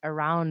held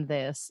around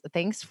this.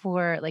 Thanks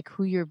for like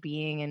who you're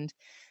being and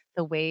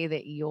the way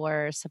that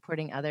you're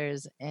supporting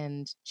others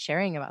and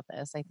sharing about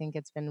this. I think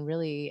it's been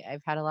really,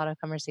 I've had a lot of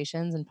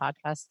conversations and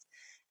podcast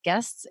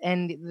guests,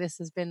 and this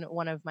has been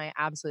one of my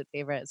absolute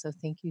favorites. So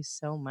thank you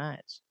so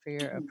much for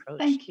your approach.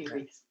 Thank you,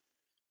 Reese.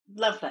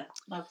 Love that.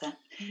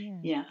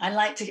 Yeah. I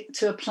like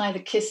to apply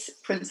the KISS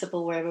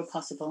principle wherever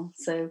possible.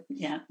 So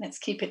yeah, let's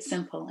keep it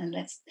simple and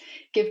let's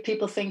give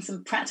people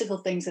some practical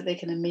things that they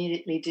can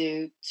immediately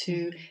do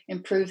to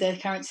improve their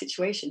current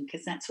situation,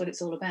 because that's what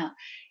it's all about.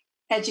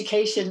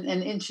 Education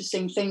and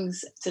interesting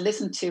things to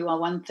listen to are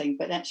one thing,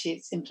 but actually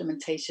it's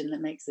implementation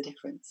that makes the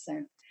difference.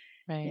 So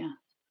right. Yeah.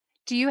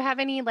 Do you have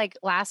any like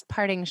last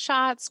parting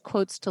shots,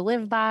 quotes to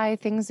live by,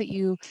 things that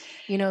you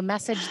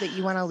message that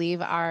you want to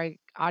leave our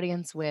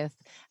audience with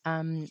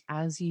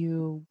as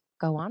you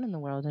go on in the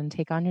world and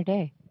take on your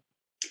day?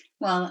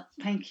 Well,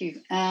 thank you.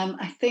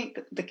 I think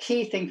the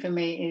key thing for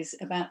me is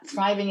about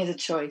thriving as a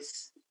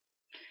choice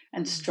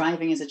and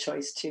striving as a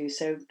choice too.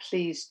 So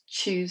please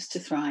choose to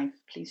thrive.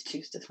 Please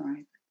choose to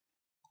thrive.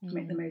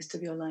 Make the most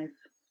of your life.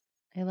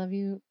 I love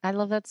you. I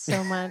love that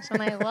so much.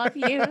 And I love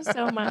you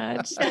so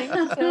much. Thank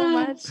you so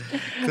much.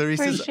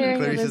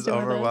 Clarice's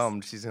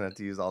overwhelmed. She's going to have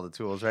to use all the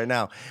tools right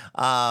now.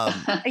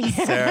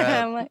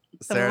 Sarah,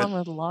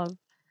 with love.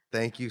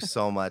 Thank you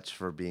so much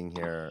for being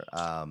here.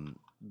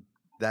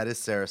 That is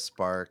Sarah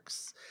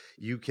Sparks.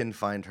 You can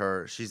find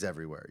her. She's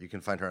everywhere. You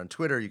can find her on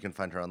Twitter. You can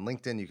find her on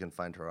LinkedIn. You can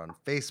find her on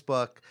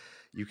Facebook.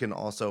 You can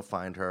also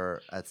find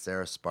her at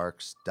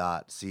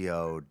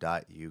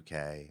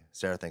sarahsparks.co.uk.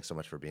 Sarah, thanks so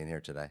much for being here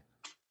today.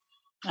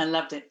 I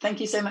loved it. Thank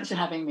you so much for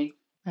having me.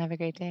 Have a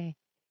great day.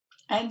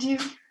 And you.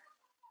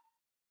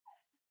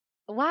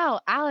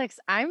 Wow, Alex,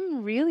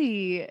 I'm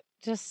really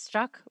just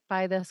struck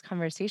by this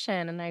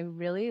conversation and I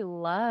really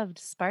loved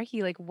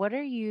Sparky. Like, what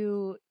are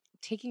you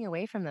taking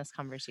away from this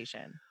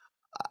conversation?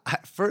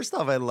 First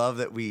off, I love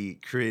that we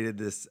created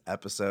this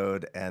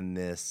episode and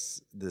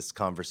this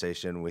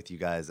conversation with you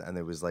guys. And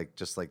it was like,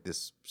 just like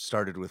this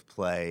started with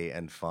play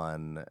and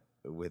fun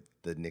with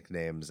the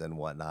nicknames and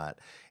whatnot.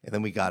 And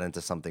then we got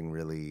into something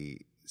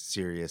really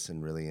serious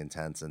and really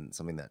intense and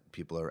something that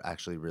people are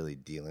actually really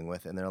dealing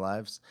with in their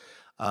lives.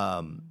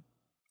 I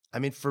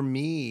mean, for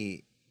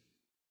me,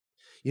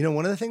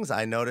 one of the things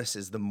I notice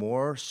is the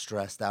more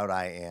stressed out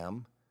I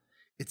am,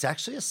 it's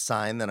actually a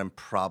sign that I'm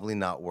probably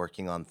not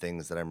working on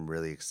things that I'm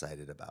really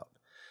excited about.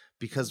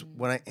 Because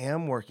when I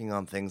am working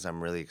on things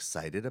I'm really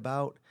excited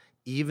about,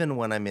 even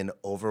when I'm in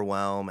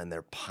overwhelm and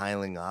they're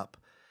piling up,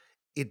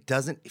 it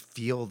doesn't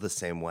feel the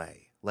same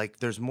way. Like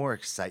there's more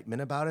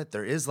excitement about it.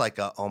 There is like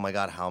oh my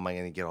God, how am I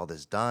going to get all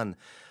this done?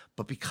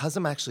 But because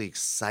I'm actually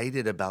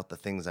excited about the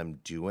things I'm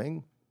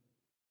doing,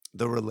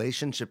 the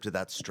relationship to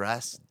that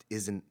stress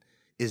is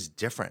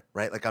different,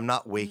 right? Like I'm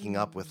not waking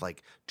up with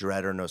like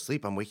dread or no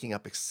sleep. I'm waking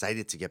up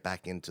excited to get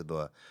back into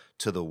the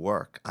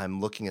work.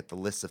 I'm looking at the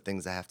list of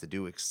things I have to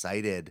do,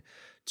 excited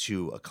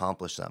to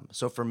accomplish them.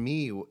 So for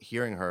me,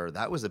 hearing her,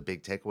 that was a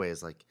big takeaway,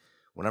 is like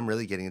when I'm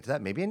really getting into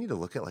that, maybe I need to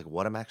look at like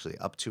what I'm actually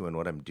up to and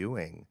what I'm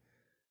doing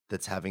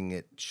that's having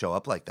it show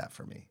up like that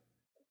for me.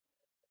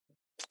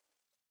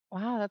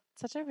 Wow, that's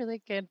such a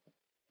really good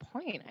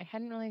point. I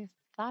hadn't really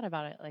thought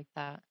about it like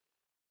that.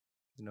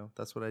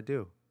 That's what I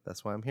do.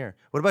 That's why I'm here.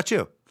 What about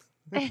you?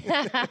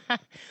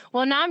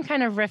 Well, now I'm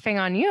kind of riffing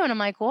on you and I'm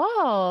like,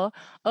 whoa,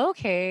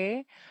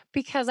 okay.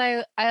 Because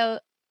I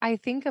I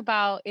think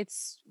about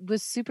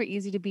was super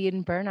easy to be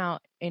in burnout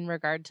in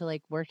regard to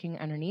like working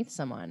underneath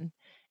someone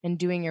and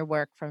doing your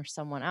work for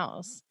someone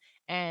else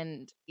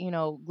and,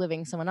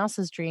 living someone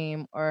else's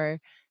dream or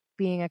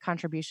being a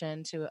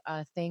contribution to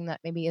a thing that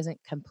maybe isn't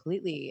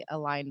completely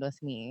aligned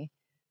with me.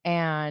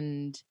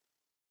 And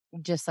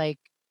just like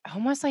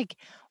almost like,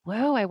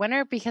 whoa, I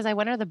wonder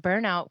the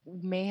burnout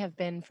may have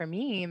been for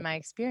me in my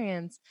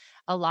experience,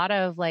 a lot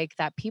of like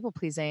that people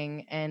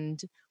pleasing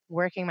and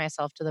working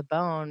myself to the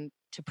bone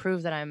to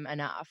prove that I'm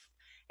enough.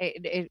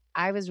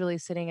 I was really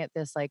sitting at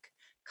this like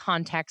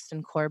context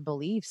and core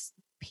beliefs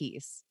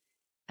piece.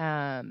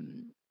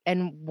 And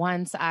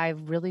once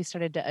I've really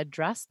started to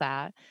address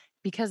that,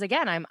 because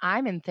again,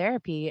 I'm in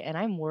therapy and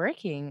I'm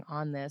working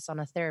on this on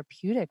a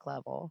therapeutic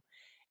level.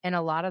 And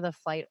a lot of the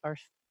flight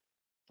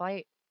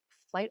flight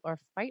or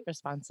fight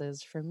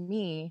responses for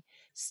me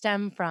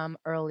stem from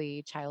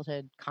early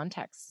childhood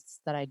contexts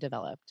that I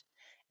developed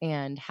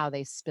and how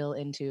they spill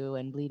into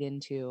and bleed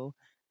into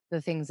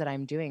the things that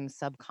I'm doing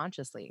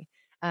subconsciously.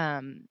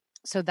 Um,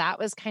 so that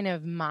was kind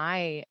of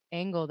my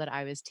angle that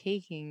I was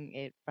taking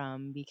it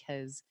from,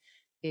 because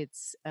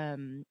it's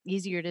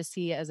easier to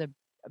see as a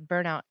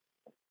burnout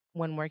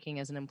when working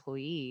as an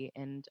employee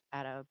and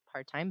at a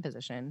part-time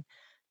position,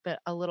 but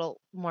a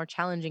little more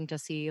challenging to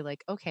see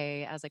like,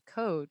 okay, as a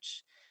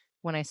coach,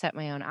 when I set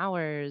my own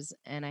hours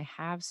and I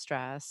have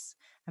stress,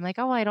 I'm like,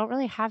 oh, I don't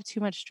really have too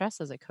much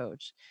stress as a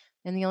coach.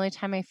 And the only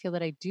time I feel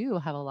that I do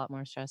have a lot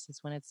more stress is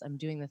when I'm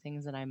doing the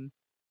things that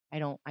I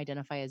don't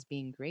identify as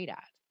being great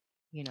at,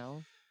 you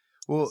know,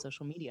 the Well,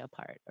 social media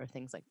part or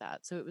things like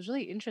that. So it was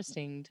really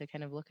interesting to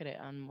kind of look at it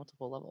on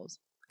multiple levels.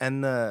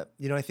 and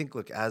I think,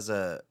 look, as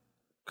a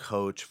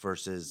coach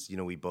versus,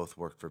 we both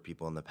worked for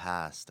people in the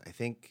past, I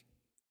think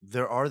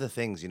there are the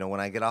things, when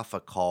I get off a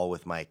call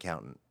with my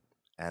accountant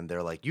and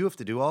they're like, you have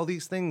to do all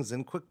these things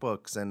in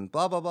QuickBooks and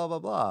blah, blah, blah, blah,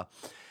 blah.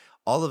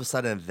 All of a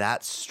sudden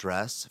that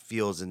stress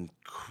feels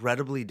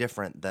incredibly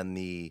different than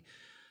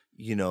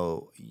you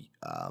know,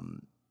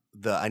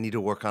 the I need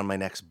to work on my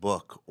next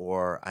book,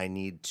 or I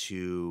need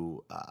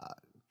to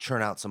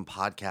churn out some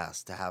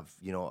podcasts to have,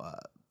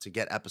 to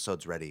get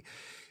episodes ready,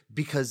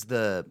 because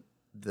the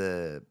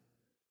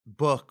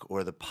book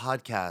or the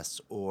podcast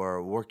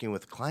or working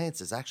with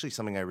clients is actually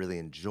something I really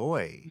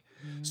enjoy.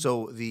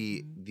 So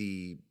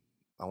the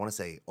I want to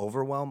say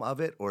overwhelm of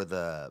it, or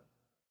the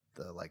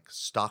like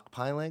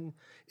stockpiling,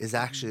 is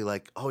actually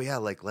like, oh yeah,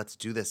 like let's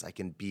do this. I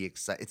can be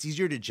excited. It's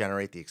easier to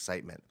generate the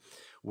excitement.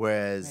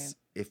 Whereas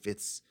if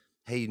it's,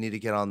 hey, you need to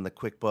get on the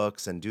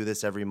QuickBooks and do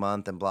this every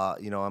month and blah,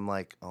 I'm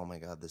like, oh my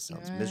God, this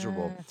sounds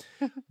miserable.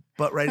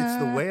 But right, it's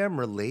the way I'm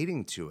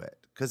relating to it,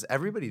 because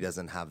everybody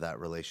doesn't have that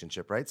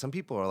relationship, right? Some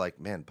people are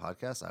like, man,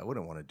 podcasts, I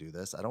wouldn't want to do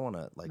this. I don't want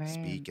to like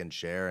speak and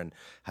share and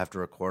have to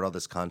record all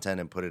this content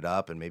and put it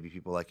up, and maybe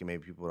people like it,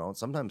 maybe people don't.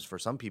 Sometimes for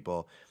some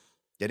people,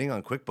 getting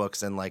on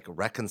QuickBooks and like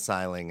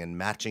reconciling and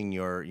matching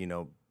your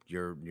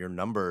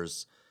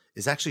numbers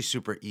is actually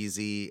super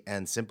easy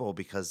and simple,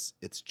 because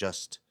it's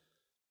just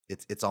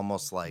it's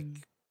almost like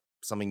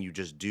something you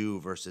just do,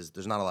 versus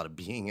there's not a lot of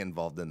being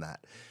involved in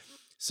that.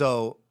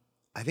 So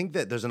I think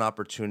that there's an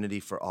opportunity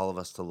for all of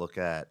us to look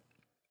at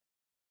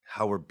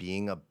how we're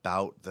being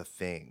about the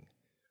thing,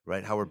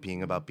 right? How we're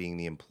being about being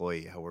the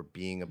employee, how we're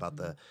being about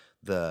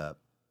the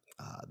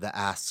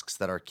asks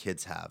that our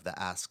kids have, the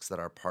asks that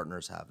our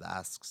partners have, the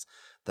asks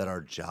that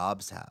our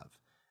jobs have.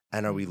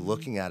 And are we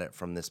looking at it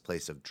from this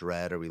place of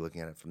dread? Are we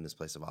looking at it from this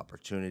place of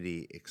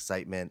opportunity,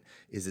 excitement?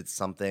 Is it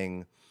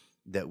something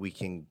that we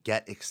can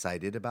get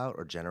excited about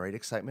or generate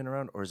excitement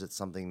around? Or is it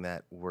something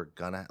that we're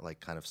gonna like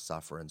kind of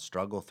suffer and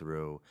struggle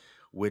through,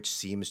 which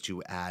seems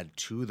to add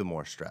to the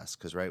more stress?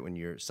 Because right, when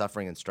you're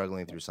suffering and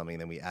struggling through something,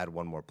 then we add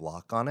one more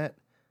block on it.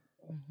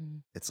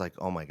 It's like,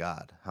 oh my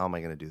God, how am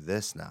I gonna do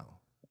this now?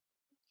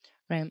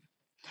 Right.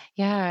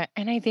 Yeah.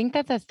 And I think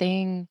that the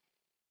thing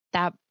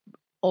that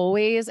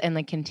always and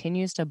like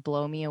continues to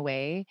blow me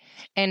away,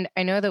 and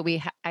I know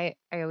that I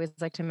always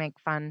like to make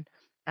fun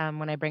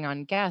when I bring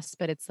on guests,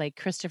 but it's like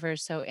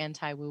Christopher's so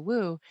anti woo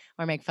woo,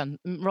 or make fun,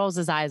 rolls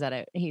his eyes at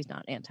it. He's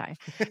not anti.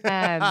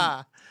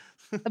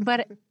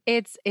 But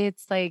it's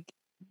like,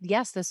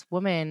 yes, this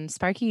woman,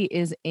 Sparky,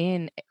 is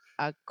in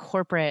a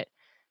corporate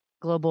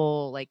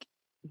global, like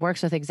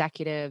works with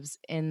executives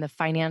in the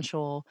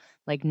financial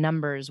like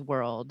numbers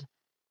world.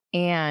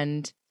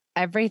 And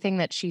everything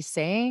that she's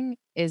saying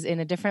is in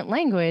a different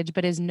language,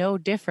 but is no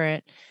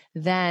different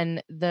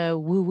than the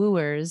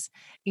woo-wooers,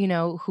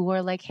 who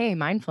are like, hey,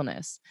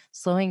 mindfulness,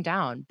 slowing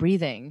down,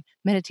 breathing,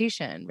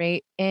 meditation,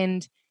 right?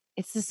 And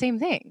it's the same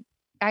thing.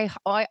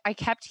 I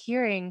kept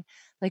hearing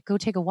like, go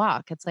take a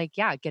walk. It's like,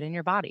 yeah, get in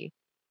your body.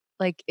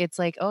 Like, it's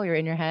like, oh, you're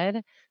in your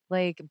head,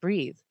 like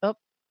breathe. Oh,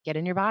 get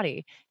in your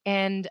body.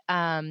 And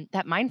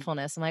that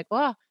mindfulness, I'm like,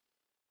 well,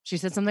 she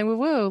said something woo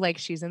woo, like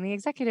she's in the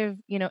executive,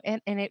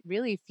 and it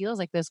really feels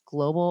like this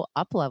global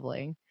up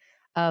leveling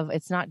of,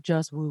 it's not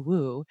just woo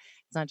woo.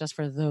 It's not just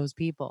for those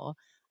people.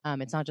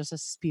 It's not just a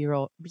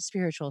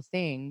spiritual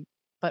thing,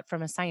 but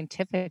from a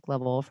scientific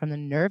level, from the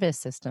nervous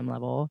system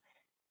level,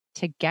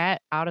 to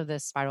get out of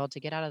this spiral, to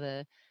get out of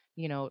the,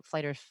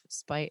 flight or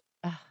spite.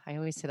 I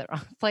always say that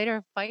wrong. Flight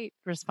or fight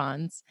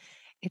response.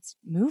 It's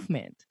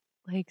movement,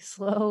 like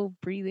slow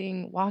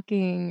breathing,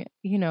 walking,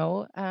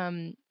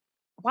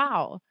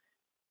 wow.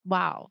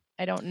 Wow.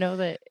 I don't know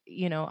that,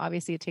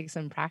 obviously it takes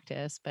some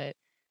practice, but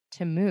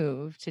to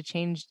move, to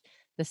change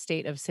the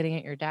state of sitting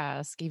at your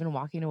desk, even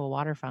walking to a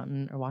water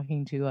fountain or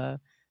walking to I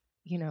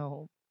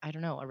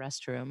don't know, a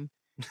restroom,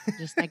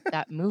 just like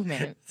that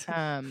movement,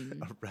 A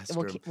will,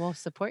 restroom. will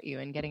support you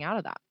in getting out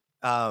of that.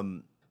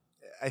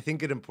 I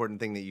think an important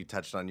thing that you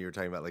touched on, you were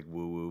talking about like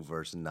woo-woo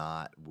versus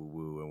not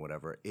woo-woo and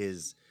whatever,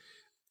 is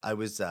I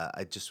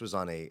just was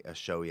on a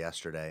show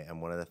yesterday,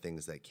 and one of the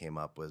things that came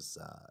up was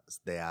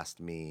they asked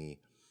me,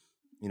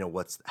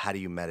 how do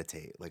you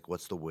meditate? Like,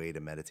 what's the way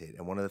to meditate?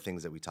 And one of the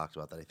things that we talked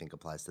about that I think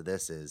applies to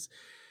this is,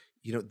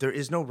 there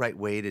is no right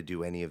way to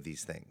do any of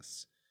these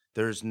things.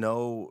 There's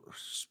no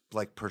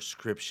like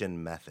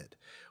prescription method.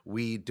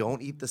 We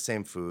don't eat the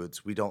same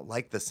foods. We don't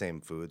like the same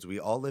foods. We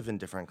all live in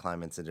different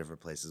climates and different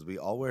places. We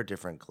all wear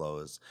different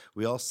clothes.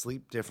 We all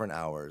sleep different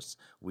hours.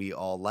 We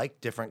all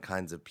like different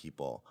kinds of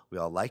people. We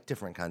all like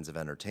different kinds of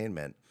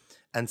entertainment.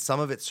 And some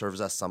of it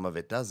serves us, some of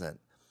it doesn't.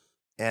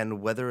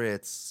 And whether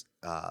it's,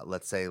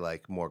 let's say,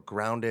 like more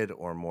grounded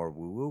or more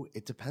woo-woo,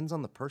 it depends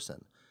on the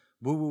person.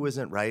 Woo-woo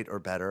isn't right or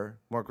better.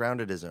 More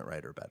grounded isn't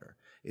right or better.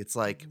 It's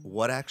like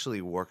what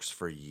actually works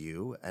for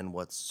you and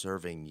what's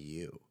serving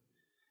you.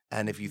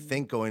 And if you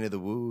think going to the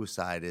woo-woo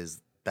side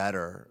is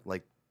better,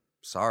 like,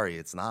 sorry,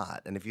 it's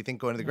not. And if you think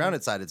going to the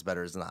grounded side is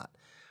better, it's not.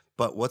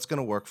 But what's going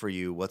to work for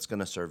you, what's going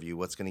to serve you,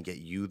 what's going to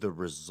get you the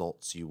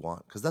results you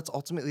want? Because that's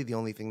ultimately the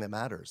only thing that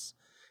matters.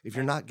 If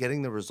you're not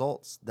getting the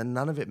results, then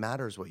none of it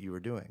matters what you were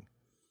doing.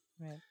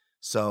 Right.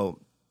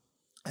 So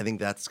I think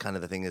that's kind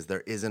of the thing, is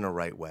there isn't a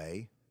right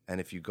way. And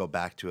if you go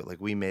back to it,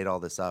 like we made all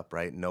this up,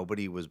 right?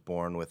 Nobody was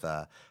born with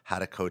a how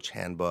to coach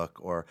handbook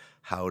or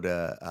how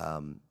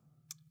to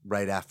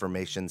write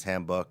affirmations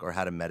handbook or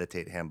how to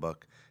meditate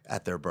handbook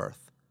at their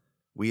birth.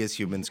 We as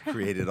humans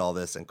created all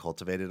this and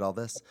cultivated all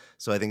this.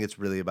 So I think it's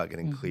really about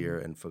getting clear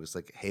and focused,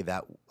 like, hey,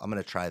 I'm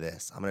going to try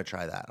this. I'm going to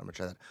try that. I'm going to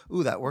try that.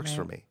 Ooh, that works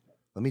for me.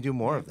 Let me do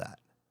more of that.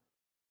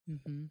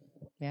 Mm-hmm.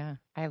 Yeah,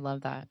 I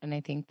love that. And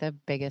I think the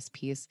biggest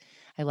piece,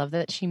 I love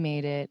that she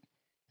made it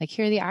like,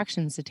 here are the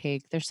actions to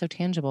take. They're so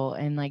tangible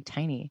and like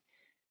tiny.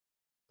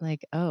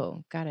 Like,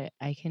 oh, got it.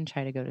 I can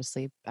try to go to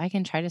sleep. I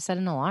can try to set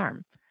an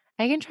alarm.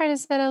 I can try to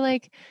set a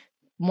like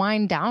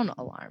wind down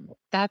alarm.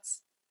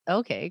 That's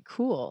okay,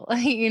 cool.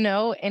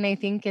 And I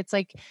think it's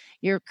like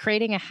you're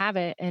creating a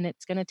habit and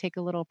it's going to take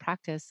a little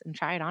practice, and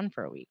try it on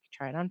for a week,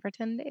 try it on for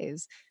 10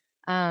 days.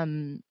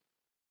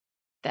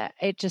 That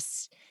it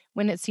just,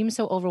 when it seems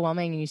so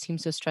overwhelming and you seem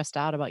so stressed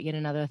out about yet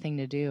another thing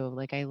to do,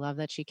 like, I love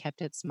that she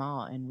kept it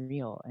small and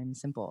real and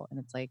simple. And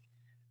it's like,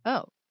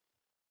 oh,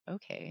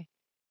 okay.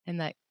 And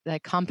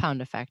that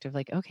compound effect of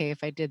like, okay,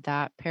 if I did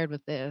that paired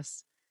with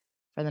this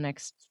for the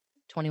next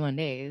 21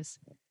 days,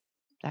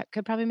 that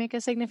could probably make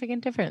a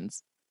significant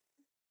difference.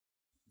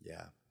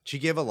 Yeah. She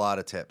gave a lot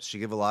of tips. She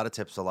gave a lot of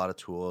tips, a lot of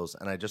tools.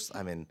 And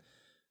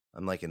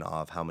I'm like in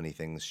awe of how many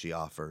things she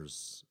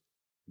offers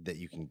that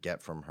you can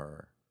get from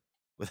her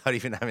without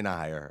even having to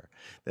hire her.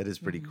 That is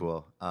pretty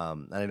cool.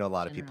 And I know a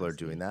lot of people are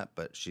doing that,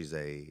 but she's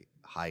a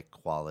high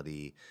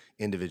quality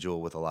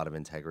individual with a lot of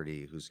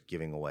integrity who's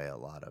giving away a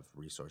lot of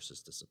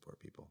resources to support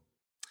people.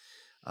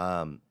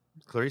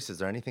 Clarice, is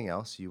there anything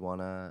else you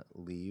want to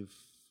leave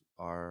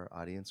our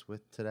audience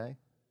with today?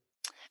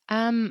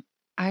 I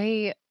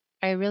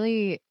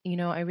really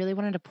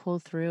wanted to pull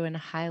through and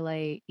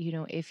highlight,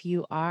 if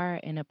you are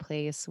in a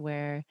place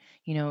where,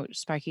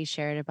 Sparky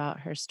shared about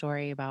her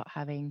story about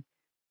having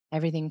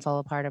everything fall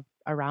apart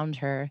around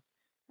her.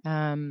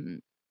 How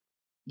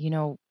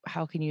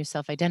can you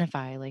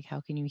self-identify? Like, how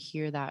can you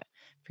hear that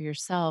for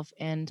yourself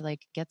and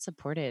like get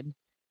supported?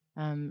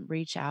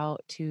 Reach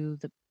out to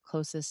the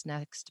closest,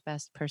 next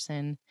best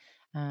person,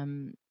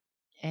 and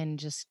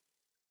just,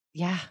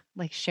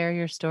 like share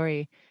your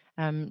story,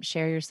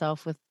 share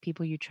yourself with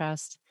people you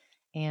trust.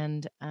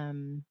 And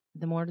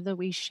the more that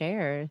we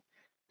share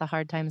the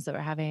hard times that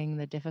we're having,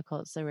 the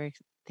difficult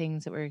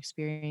things that we're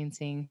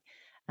experiencing,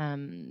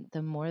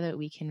 the more that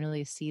we can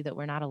really see that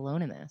we're not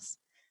alone in this.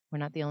 We're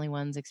not the only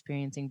ones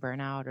experiencing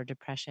burnout or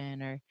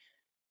depression or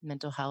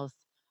mental health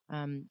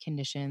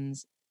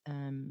conditions.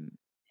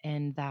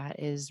 And that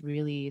is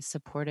really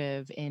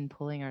supportive in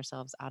pulling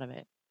ourselves out of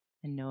it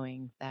and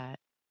knowing that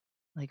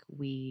like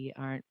we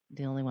aren't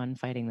the only one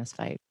fighting this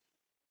fight.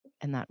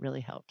 And that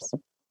really helps.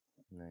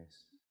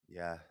 Nice.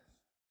 Yeah.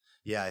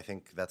 Yeah, I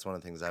think that's one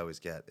of the things I always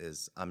get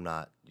is I'm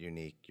not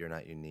unique. You're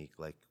not unique.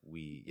 Like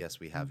we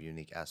have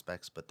unique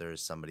aspects, but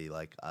there's somebody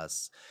like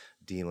us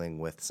dealing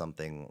with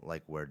something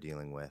like we're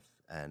dealing with.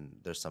 And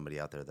there's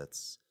somebody out there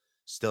that's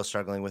still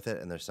struggling with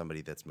it. And there's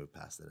somebody that's moved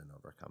past it and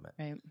overcome it.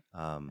 Right.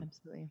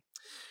 Absolutely.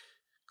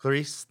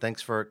 Clarice,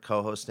 thanks for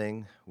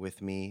co-hosting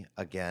with me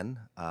again.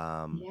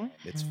 Yeah.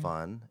 It's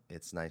fun.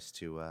 It's nice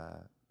to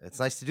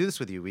do this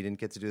with you. We didn't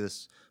get to do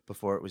this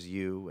before. It was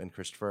you and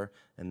Christopher,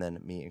 and then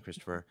me and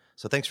Christopher.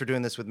 So thanks for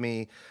doing this with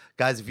me.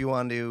 Guys, if you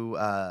want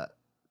to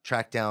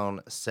track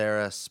down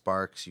Sarah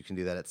Sparks, you can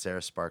do that at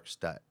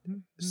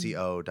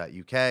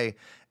sarahsparks.co.uk.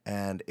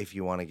 And if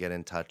you want to get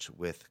in touch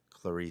with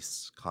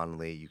Clarice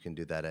Connolly, you can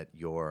do that at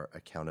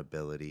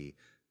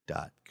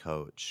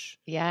youraccountability.coach.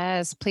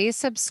 Yes, please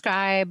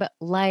subscribe,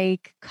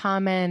 like,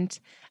 comment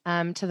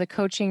to the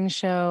coaching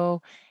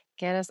show.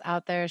 Get us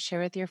out there, share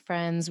with your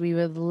friends. We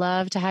would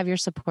love to have your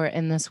support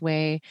in this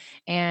way.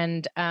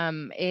 And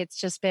it's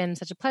just been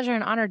such a pleasure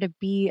and honor to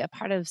be a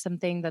part of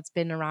something that's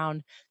been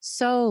around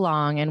so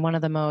long and one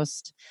of the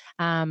most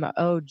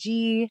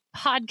OG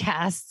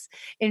podcasts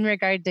in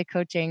regard to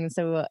coaching.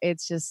 So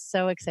it's just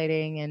so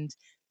exciting. And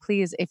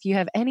please, if you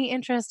have any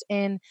interest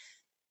in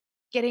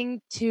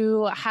getting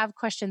to have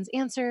questions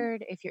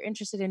answered, if you're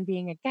interested in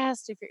being a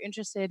guest, if you're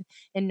interested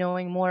in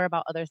knowing more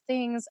about other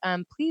things,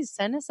 please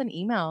send us an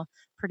email,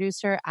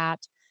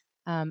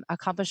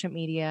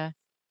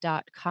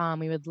 producer@accomplishmentmedia.com.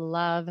 We would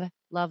love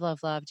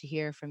to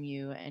hear from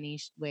you any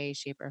way,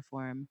 shape, or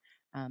form.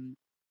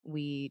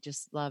 We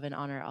just love and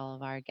honor all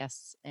of our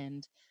guests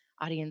and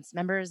audience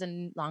members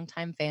and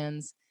longtime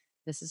fans.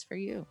 This is for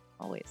you,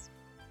 always.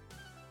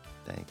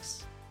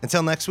 Thanks.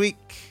 Until next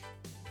week,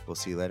 we'll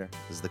see you later.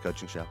 This is The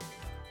Coaching Show.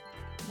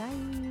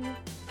 Bye.